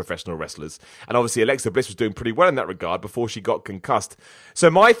training as professional wrestlers. And obviously Alexa Bliss was doing pretty well in that regard before she got concussed. So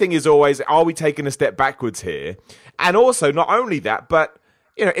my thing is always, are we taking a step backwards here? And also, not only that, but,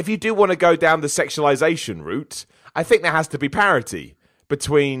 if you do want to go down the sexualization route, I think there has to be parity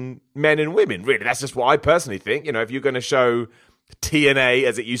between men and women. Really, that's just what I personally think. If you're going to show TNA,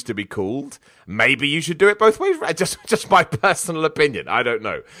 as it used to be called, maybe you should do it both ways. Just my personal opinion. I don't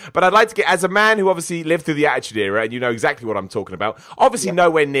know. But I'd like to get, as a man who obviously lived through the Attitude Era, and you know exactly what I'm talking about, obviously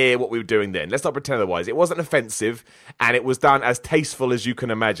nowhere near what we were doing then. Let's not pretend otherwise. It wasn't offensive, and it was done as tasteful as you can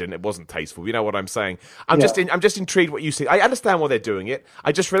imagine. It wasn't tasteful. You know what I'm saying? I'm just intrigued what you see. I understand why they're doing it.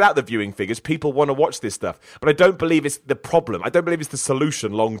 I just read out the viewing figures. People want to watch this stuff. But I don't believe it's the problem. I don't believe it's the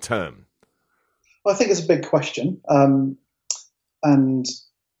solution long term. Well, I think it's a big question.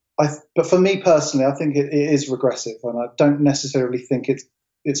 But for me personally, I think it is regressive, and I don't necessarily think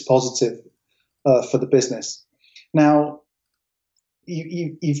it's positive for the business. Now,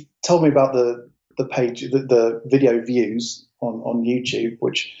 you've told me about the page, the video views on YouTube,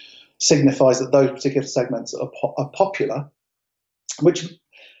 which signifies that those particular segments are popular, which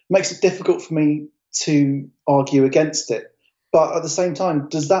makes it difficult for me to argue against it. But at the same time,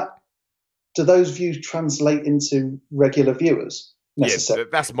 do those views translate into regular viewers? Yes,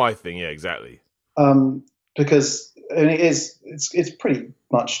 that's my thing. Yeah, exactly. Because it's pretty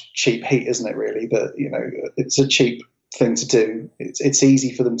much cheap heat, isn't it? Really, that it's a cheap thing to do. It's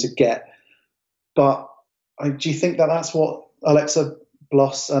easy for them to get. But do you think that's what Alexa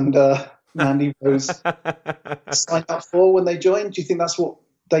Bliss and Mandy Rose signed up for when they joined? Do you think that's what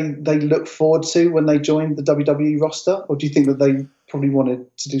they look forward to when they joined the WWE roster, or do you think that they probably wanted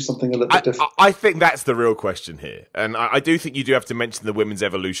to do something a little bit different? I think that's the real question here, and I do think you do have to mention the women's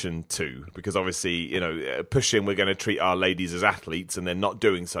evolution too, because obviously pushing we're going to treat our ladies as athletes and then not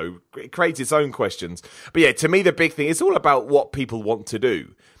doing so, it creates its own questions. But yeah, to me the big thing, it's all about what people want to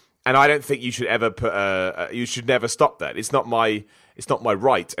do, and I don't think you should ever you should never stop that. It's not my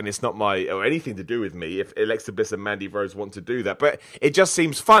right, and it's not or anything to do with me if Alexa Bliss and Mandy Rose want to do that. But it just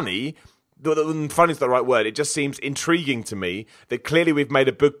seems funny. Funny is the right word. It just seems intriguing to me that clearly we've made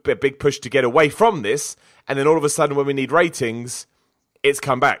a big push to get away from this, and then all of a sudden when we need ratings, it's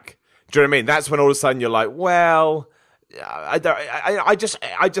come back. Do you know what I mean? That's when all of a sudden you're like, well, I get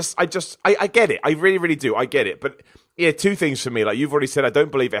it. I really, really do. I get it. But yeah, two things for me. Like you've already said, I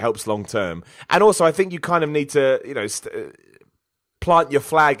don't believe it helps long term, and also I think you kind of need to, plant your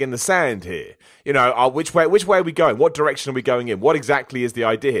flag in the sand here. You know, which way are we going? What direction are we going in? What exactly is the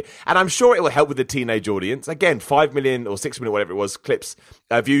idea here? And I'm sure it will help with the teenage audience. Again, 5 million or 6 million, whatever it was,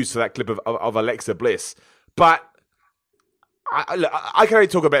 views for that clip of Alexa Bliss. But I can only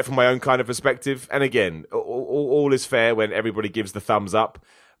talk about it from my own kind of perspective. And again, all is fair when everybody gives the thumbs up.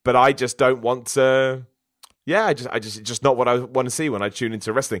 But I just don't want to. Yeah, I just not what I want to see when I tune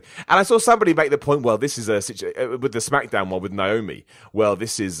into wrestling. And I saw somebody make the point, well, this is with the SmackDown one with Naomi. Well,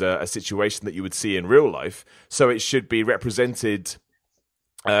 this is a situation that you would see in real life, so it should be represented,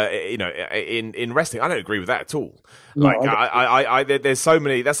 in wrestling. I don't agree with that at all. No, there's so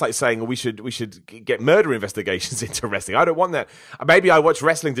many. That's like saying we should get murder investigations into wrestling. I don't want that. Maybe I watch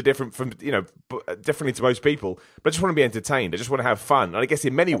wrestling differently to most people, but I just want to be entertained. I just want to have fun. And I guess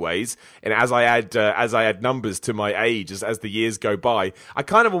in many ways, and as I add numbers to my age as the years go by, I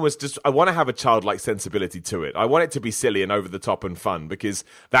kind of almost I want to have a childlike sensibility to it. I want it to be silly and over the top and fun, because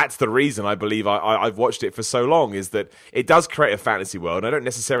that's the reason I believe I've watched it for so long, is that it does create a fantasy world. And I don't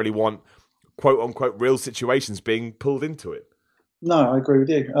necessarily want quote unquote real situations being pulled into it. No, I agree with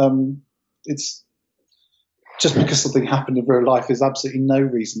you. It's just because something happened in real life is absolutely no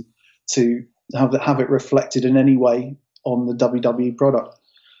reason to have it reflected in any way on the WWE product.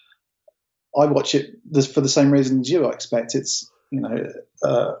 I watch it for the same reason as you. I expect it's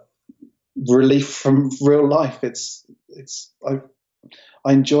relief from real life.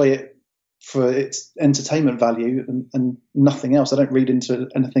 I enjoy it for its entertainment value and nothing else. I don't read into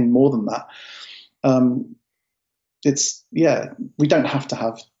anything more than that. We don't have to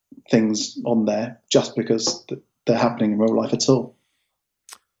have things on there just because they're happening in real life at all.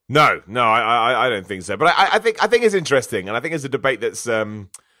 No, I don't think so. But I think it's interesting, and I think it's a debate that's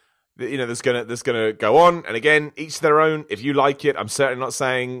that's gonna go on. And again, each their own. If you like it, I'm certainly not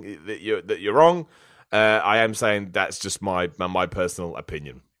saying that you're wrong. I am saying that's just my personal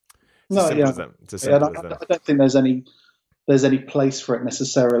opinion. I don't think there's any place for it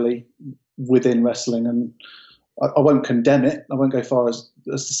necessarily within wrestling, and I won't condemn it. I won't go far as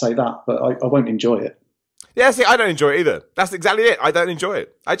to say that, but I won't enjoy it. Yeah, see, I don't enjoy it either. That's exactly it. I don't enjoy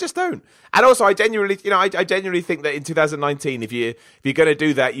it. I just don't. And also, I genuinely think that in 2019, if you're going to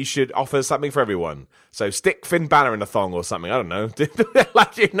do that, you should offer something for everyone. So stick Finn Balor in a thong or something. I don't know.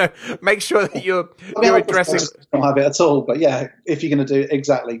 Make sure that you're addressing. I don't have it at all, but yeah, if you're going to do it,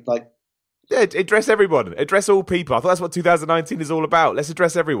 exactly like. Yeah, address everyone. Address all people. I thought that's what 2019 is all about. Let's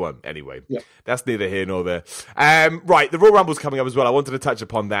address everyone. Anyway, That's neither here nor there. Right, the Royal Rumble's coming up as well. I wanted to touch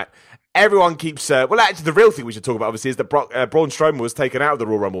upon that. Everyone keeps... actually, the real thing we should talk about, obviously, is that Braun Strowman was taken out of the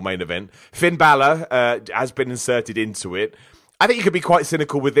Royal Rumble main event. Finn Balor has been inserted into it. I think you could be quite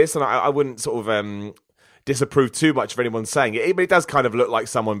cynical with this, and I wouldn't sort of... disapprove too much of anyone saying it. It does kind of look like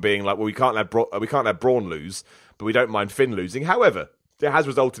someone being like, well, we can't have Braun lose, but we don't mind Finn losing. However, it has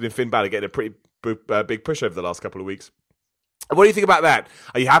resulted in Finn Balor getting a pretty big push over the last couple of weeks. What do you think about that?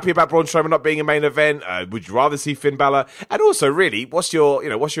 Are you happy about Braun Strowman not being a main event? Would you rather see Finn Balor? And also, really, what's your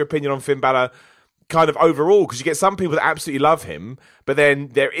opinion on Finn Balor kind of overall? Because you get some people that absolutely love him, but then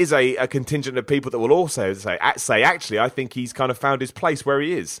there is a contingent of people that will also say, actually, I think he's kind of found his place where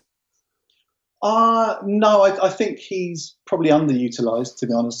he is. No, I think he's probably underutilized, to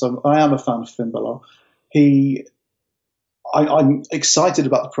be honest. I am a fan of Finn Balor. I'm excited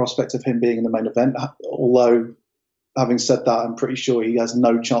about the prospect of him being in the main event, although, having said that, I'm pretty sure he has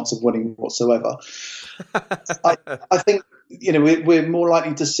no chance of winning whatsoever. I think we're more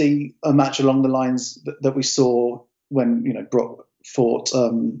likely to see a match along the lines that we saw when Brock fought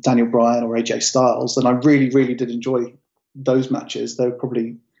Daniel Bryan or AJ Styles, and I really, really did enjoy those matches. They were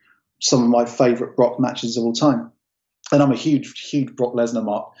probably some of my favourite Brock matches of all time, and I'm a huge Brock Lesnar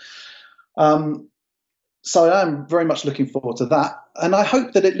mark. So I am very much looking forward to that. And I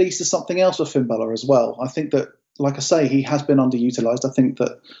hope that it leads to something else with Finn Balor as well. I think that, like I say, he has been underutilized. I think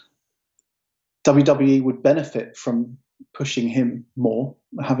that WWE would benefit from pushing him more,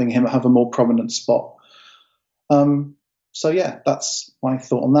 having him have a more prominent spot. So yeah, that's my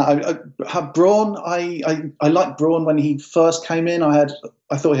thought on that. I have Braun. I liked Braun when he first came in. I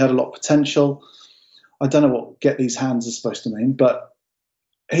thought he had a lot of potential. I don't know what "get these hands" is supposed to mean, but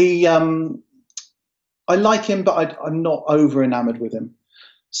he... I like him, but I'm not over enamored with him.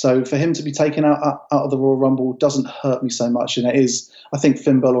 So for him to be taken out of the Royal Rumble doesn't hurt me so much, and it is. I think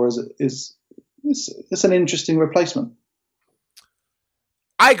Finn Balor is an interesting replacement.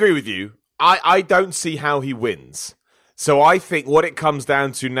 I agree with you. I don't see how he wins. So I think what it comes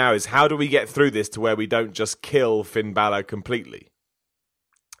down to now is how do we get through this to where we don't just kill Finn Balor completely?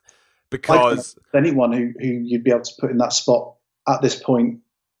 Because anyone who you'd be able to put in that spot at this point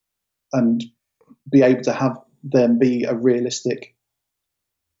and be able to have them be a realistic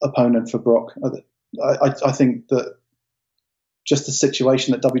opponent for Brock. I think that just the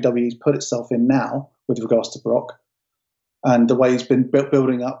situation that WWE's put itself in now with regards to Brock and the way he's been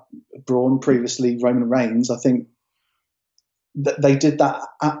building up Braun, previously Roman Reigns, I think that they did that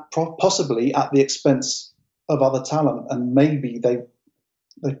possibly at the expense of other talent, and maybe they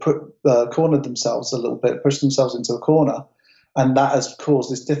cornered themselves a little bit, pushed themselves into a corner, and that has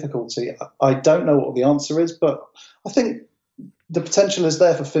caused this difficulty. I don't know what the answer is, but I think the potential is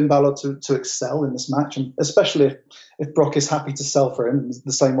there for Finn Balor to excel in this match, and especially if Brock is happy to sell for him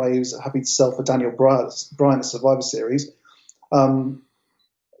the same way he was happy to sell for Daniel Bryan at Survivor Series,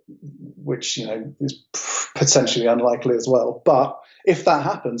 which is potentially unlikely as well. But if that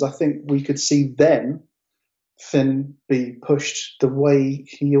happens, I think we could see then Finn be pushed the way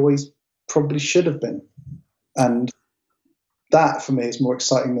he always probably should have been, and that for me is more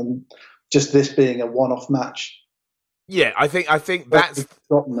exciting than just this being a one-off match. Yeah, I think that's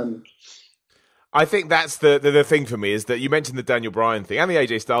the thing for me, is that you mentioned the Daniel Bryan thing and the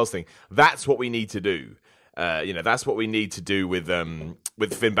AJ Styles thing. That's what we need to do. That's what we need to do with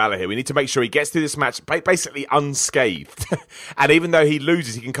Finn Balor here. We need to make sure he gets through this match basically unscathed. And even though he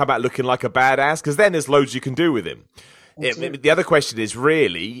loses, he can come out looking like a badass, because then there's loads you can do with him. The other question is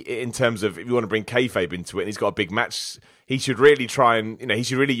really, in terms of if you want to bring kayfabe into it, and he's got a big match, he should really try and, he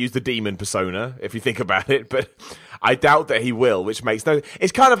should really use the demon persona, if you think about it. But I doubt that he will, which makes no...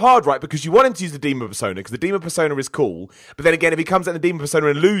 It's kind of hard, right? Because you want him to use the demon persona, because the demon persona is cool. But then again, if he comes out in the demon persona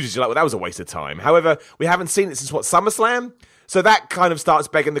and loses, you're like, well, that was a waste of time. However, we haven't seen it since, SummerSlam? So that kind of starts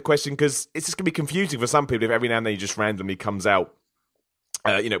begging the question, because it's just going to be confusing for some people if every now and then he just randomly comes out,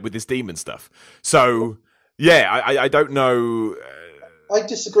 with this demon stuff. So, yeah, I don't know... I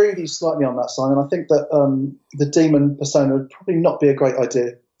disagree with you slightly on that, Simon. I think that the demon persona would probably not be a great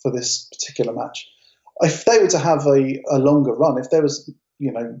idea for this particular match. If they were to have a longer run, if there was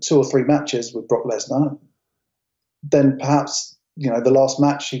 2 or 3 matches with Brock Lesnar, then perhaps the last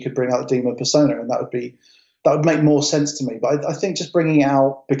match he could bring out the demon persona, and that would make more sense to me. But I think just bringing it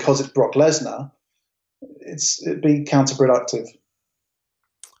out because it's Brock Lesnar, it'd be counterproductive.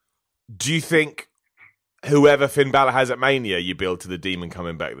 Do you think whoever Finn Balor has at Mania, you build to the demon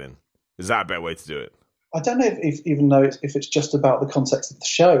coming back then? Is that a better way to do it? I don't know if it's just about the context of the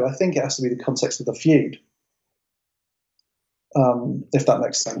show. I think it has to be the context of the feud. If that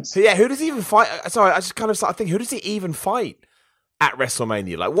makes sense. Yeah, who does he even fight? Sorry, I just kind of started thinking, who does he even fight at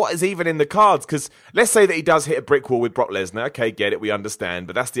WrestleMania? Like, what is even in the cards? Because let's say that he does hit a brick wall with Brock Lesnar. Okay, get it, we understand.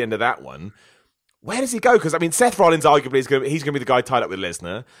 But that's the end of that one. Where does he go? Because, Seth Rollins arguably he's going to be the guy tied up with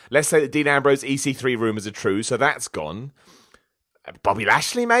Lesnar. Let's say that Dean Ambrose EC3 rumours are true, so that's gone. Bobby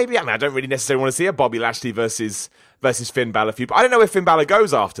Lashley, maybe? I don't really necessarily want to see a Bobby Lashley versus Finn Balor feud. But I don't know where Finn Balor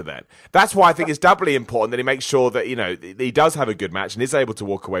goes after that. That's why I think it's doubly important that he makes sure that, he does have a good match and is able to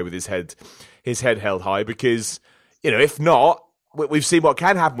walk away with his head held high. Because, if not, we've seen what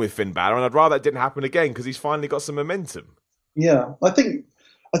can happen with Finn Balor, and I'd rather that didn't happen again, because he's finally got some momentum. Yeah,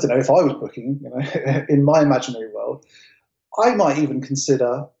 I don't know, if I was booking, in my imaginary world, I might even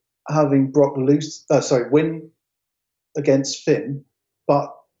consider having Brock win against Finn,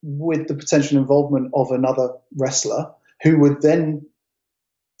 but with the potential involvement of another wrestler who would then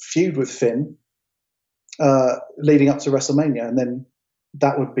feud with Finn leading up to WrestleMania, and then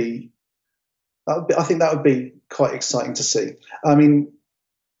I think that would be quite exciting to see.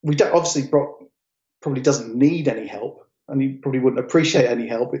 Obviously Brock probably doesn't need any help, and he probably wouldn't appreciate any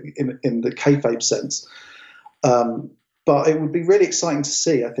help in the kayfabe sense. But it would be really exciting to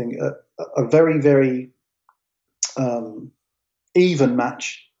see, I think, a very, very even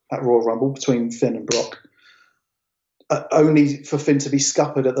match at Royal Rumble between Finn and Brock, only for Finn to be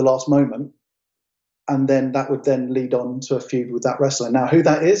scuppered at the last moment, and then that would then lead on to a feud with that wrestler. Now, who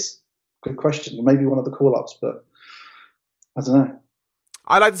that is, good question. Maybe one of the call-ups, but I don't know.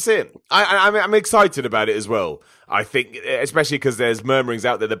 I'd like to see it. I'm excited about it as well. I think, especially because there's murmurings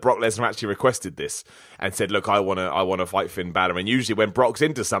out there that Brock Lesnar actually requested this and said, "Look, I want to fight Finn Balor." And usually, when Brock's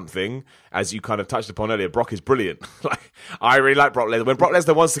into something, as you kind of touched upon earlier, Brock is brilliant. I really like Brock Lesnar. When Brock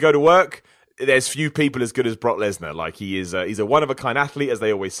Lesnar wants to go to work, there's few people as good as Brock Lesnar. He's a one of a kind athlete, as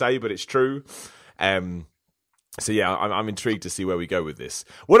they always say, but it's true. So yeah, I'm intrigued to see where we go with this.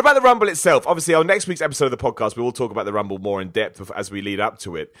 What about the Rumble itself? Obviously, on next week's episode of the podcast, we will talk about the Rumble more in depth as we lead up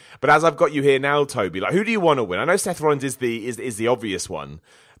to it. But as I've got you here now, Toby, who do you want to win? I know Seth Rollins is the obvious one,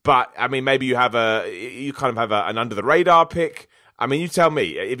 but maybe you kind of have an under the radar pick. You tell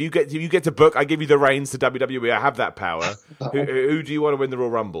me. If you get to book, I give you the reins to WWE. I have that power. Who do you want to win the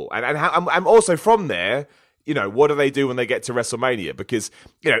Royal Rumble? And I'm also from there. What do they do when they get to WrestleMania? Because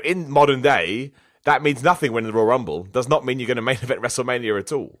in modern day, that means nothing winning the Royal Rumble. Does not mean you're going to main event WrestleMania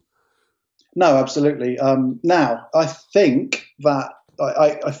at all. No, absolutely. Now, I think that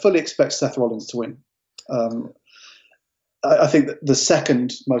I fully expect Seth Rollins to win. I think that the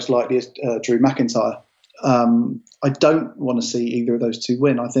second most likely is Drew McIntyre. I don't want to see either of those two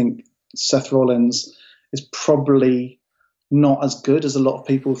win. I think Seth Rollins is probably not as good as a lot of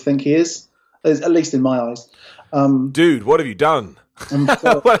people think he is, at least in my eyes. Dude, what have you done?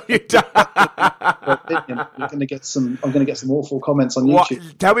 What have you done? I'm going to get some awful comments on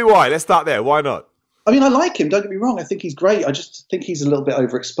YouTube. Tell me why. Let's start there. Why not? I mean, I like him. Don't get me wrong. I think he's great. I just think he's a little bit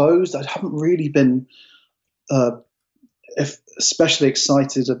overexposed. I haven't really been especially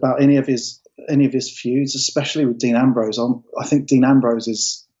excited about any of his feuds, especially with Dean Ambrose. I think Dean Ambrose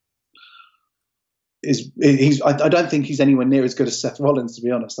is I don't think he's anywhere near as good as Seth Rollins, to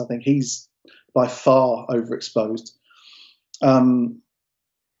be honest. I think he's by far overexposed. I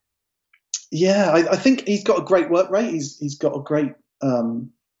think he's got a great work rate. He's got a great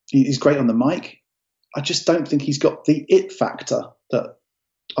he's great on the mic. I just don't think he's got the it factor that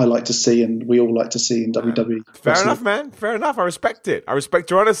I like to see and we all like to see in WWE. Fair enough, man. Fair enough. I respect it. I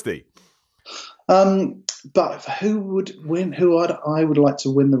respect your honesty. But who would win? I would like to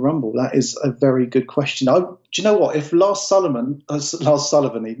win the Rumble? That is a very good question. Do you know what? If Lars Sullivan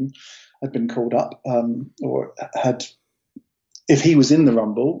even had been called up, if he was in the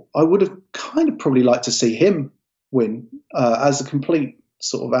Rumble, I would have kind of probably liked to see him win as a complete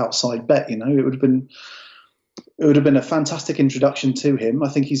sort of outside bet. You know, it would have been a fantastic introduction to him. I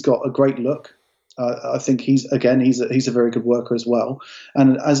think he's got a great look. I think he's a very good worker as well.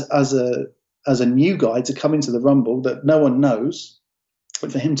 And as a new guy to come into the Rumble that no one knows,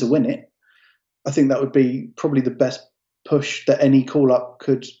 but for him to win it, I think that would be probably the best push that any call-up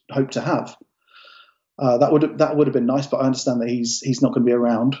could hope to have. That would have been nice, but I understand that he's not going to be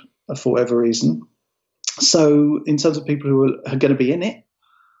around for whatever reason. So in terms of people who are going to be in it,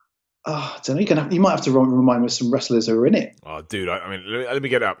 I don't know. You might have to remind me of some wrestlers who are in it. Oh, dude! I mean, let me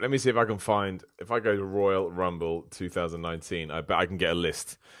get it up. Let me see if I can find. If I go to Royal Rumble 2019, I bet I can get a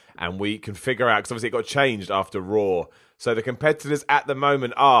list, and we can figure out because obviously it got changed after Raw. So the competitors at the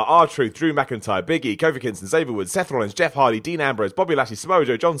moment are R-Truth, Drew McIntyre, Big E, Kofi Kingston, Xavier Woods, Seth Rollins, Jeff Hardy, Dean Ambrose, Bobby Lashley, Samoa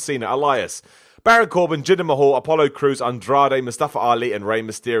Joe, John Cena, Elias, Baron Corbin, Jinder Mahal, Apollo Crews, Andrade, Mustafa Ali, and Rey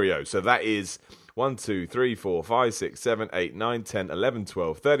Mysterio. So that is 1, 2, 3, 4, 5, 6, 7, 8, 9, 10, 11,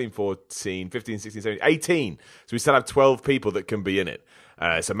 12, 13, 14, 15, 16, 17, 18. So we still have 12 people that can be in it.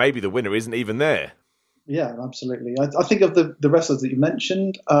 So maybe the winner isn't even there. Yeah, absolutely. I think of the wrestlers that you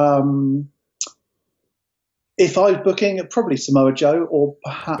mentioned, if I was booking, probably Samoa Joe or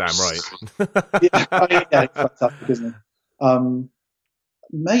perhaps... Damn right. yeah, it's fantastic, isn't it?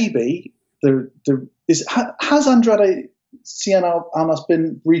 Maybe has Andrade Cien Almas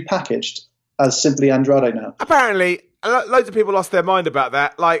been repackaged as simply Andrade now? Apparently, loads of people lost their mind about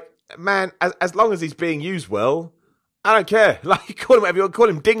that. Like, man, as long as he's being used well, I don't care. Like, call him whatever you want, call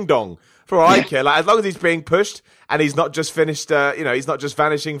him Ding Dong. For all I care. Like, as long as he's being pushed and he's not just finished, he's not just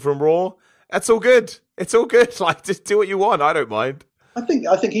vanishing from Raw, that's all good. It's all good. Like, just do what you want. I don't mind. I think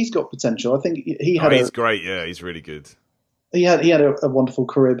he's got potential. I think he's great. Yeah, he's really good. He had a wonderful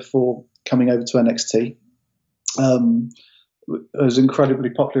career before coming over to NXT. Was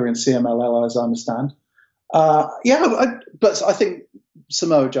incredibly popular in CMLL, as I understand. But I think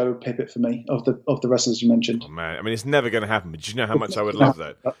Samoa Joe would pip it for me of the wrestlers you mentioned. Oh man, I mean, it's never going to happen. But do you know how much I would love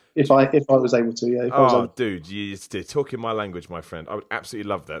that? If I was able to, yeah. Dude, you're talking my language, my friend. I would absolutely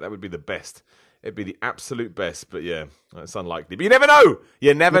love that. That would be the best. It'd be the absolute best. But yeah, it's unlikely. But you never know.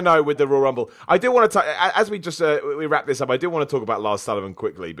 You never know with the Royal Rumble. I do want to, as we just we wrap this up, I do want to talk about Lars Sullivan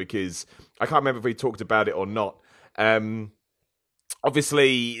quickly because I can't remember if we talked about it or not.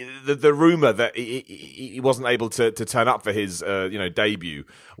 Obviously, the rumor that he wasn't able to turn up for his debut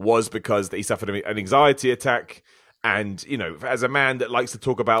was because he suffered an anxiety attack. And, as a man that likes to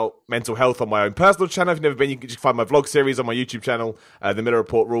talk about mental health on my own personal channel, if you've never been, you can just find my vlog series on my YouTube channel, The Miller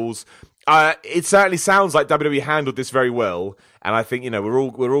Report Rules. It certainly sounds like WWE handled this very well. And I think, we're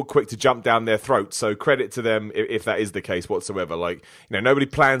all quick to jump down their throats. So credit to them if that is the case whatsoever. Like, nobody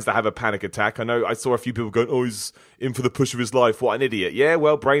plans to have a panic attack. I know I saw a few people going, oh, he's in for the push of his life. What an idiot. Yeah,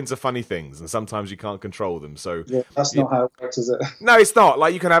 well, brains are funny things. And sometimes you can't control them. So yeah, that's not how it works, is it? No, it's not.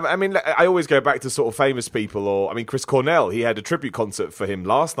 Like, you can have, I always go back to sort of famous people Chris Cornell, he had a tribute concert for him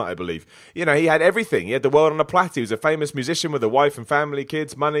last night, I believe. He had everything. He had the world on a platter. He was a famous musician with a wife and family,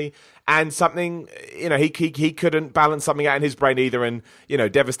 kids, money. and something, he couldn't balance something out in his brain either, and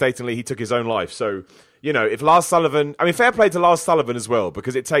devastatingly he took his own life. So if Lars Sullivan, fair play to Lars Sullivan as well,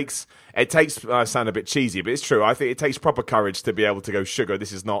 because it takes. I sound a bit cheesy, but it's true. I think it takes proper courage to be able to go, sugar,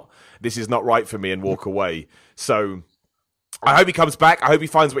 this is not right for me, and walk away. So I hope he comes back. I hope he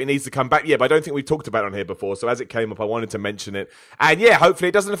finds what he needs to come back. Yeah, but I don't think we've talked about it on here before. So as it came up, I wanted to mention it. And yeah, hopefully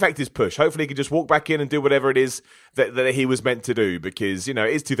it doesn't affect his push. Hopefully he can just walk back in and do whatever it is that he was meant to do, because, it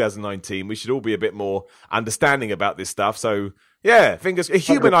is 2019. We should all be a bit more understanding about this stuff. So yeah, it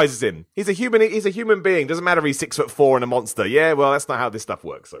humanizes him. He's a human being. Doesn't matter if he's 6'4" and a monster. Yeah, well, that's not how this stuff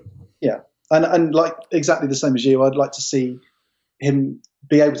works. So yeah. And like exactly the same as you, I'd like to see him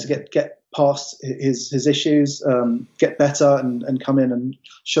be able to get past his issues, get better, and come in and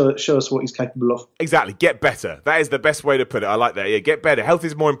show us what he's capable of. Exactly, get better. That is the best way to put it. I like that. Yeah, get better. Health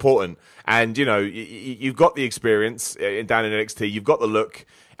is more important, and you've got the experience down in NXT. You've got the look.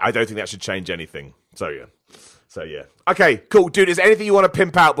 I don't think that should change anything. So yeah. Okay, cool, dude. Is there anything you want to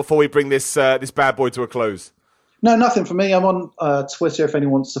pimp out before we bring this bad boy to a close? No, nothing for me. I'm on Twitter if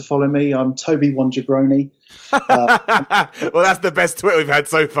anyone wants to follow me. I'm Toby1Jabroni. Well, that's the best Twitter we've had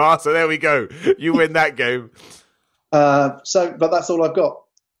so far, so there we go. You win that game. But that's all I've got.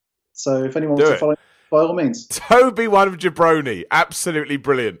 So if anyone wants to follow me, by all means. Toby1Jabroni. Absolutely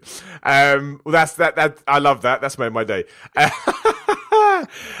brilliant. Well, that's that. I love that. That's made my day.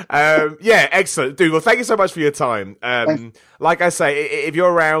 Yeah, excellent, dude. Well, thank you so much for your time. Like I say, if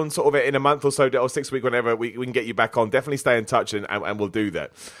you're around sort of in a month or so, or 6 weeks, whenever, we can get you back on. Definitely stay in touch, and we'll do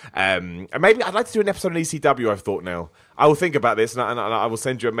that. And maybe I'd like to do an episode on ECW. I've thought now. I will think about this, and I will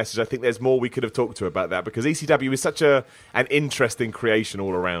send you a message. I think there's more we could have talked to about that, because ECW is such an interesting creation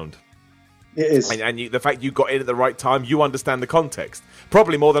all around. It is. And the fact you got in at the right time, you understand the context.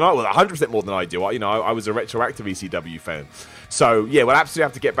 Probably more than 100% more than I do. I was a retroactive ECW fan. So, yeah, we'll absolutely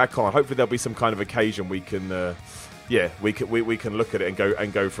have to get back on. Hopefully there'll be some kind of occasion we can, we can look at it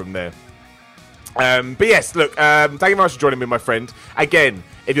and go from there. But yes, look, thank you very much for joining me, my friend. Again,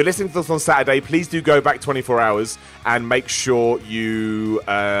 if you're listening to this on Saturday, please do go back 24 hours and make sure you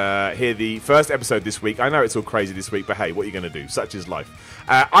hear the first episode this week. I know it's all crazy this week, but hey, what are you going to do? Such is life.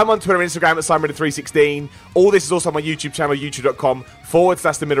 I'm on Twitter and Instagram at SimonMiller316. All this is also on my YouTube channel,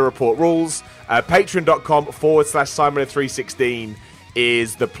 youtube.com/The Miller Report Rules. Patreon.com/SimonMiller316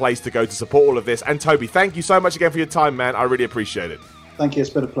 is the place to go to support all of this. And Toby, thank you so much again for your time, man. I really appreciate it. Thank you. It's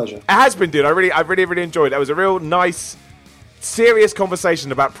been a pleasure. It has been, dude. I really enjoyed it. That was a real nice, serious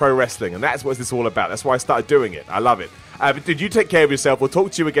conversation about pro wrestling, and that's what this is all about. That's why I started doing it. I love it. But dude, you take care of yourself. We'll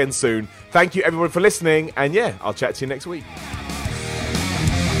talk to you again soon. Thank you, everyone, for listening, and yeah, I'll chat to you next week.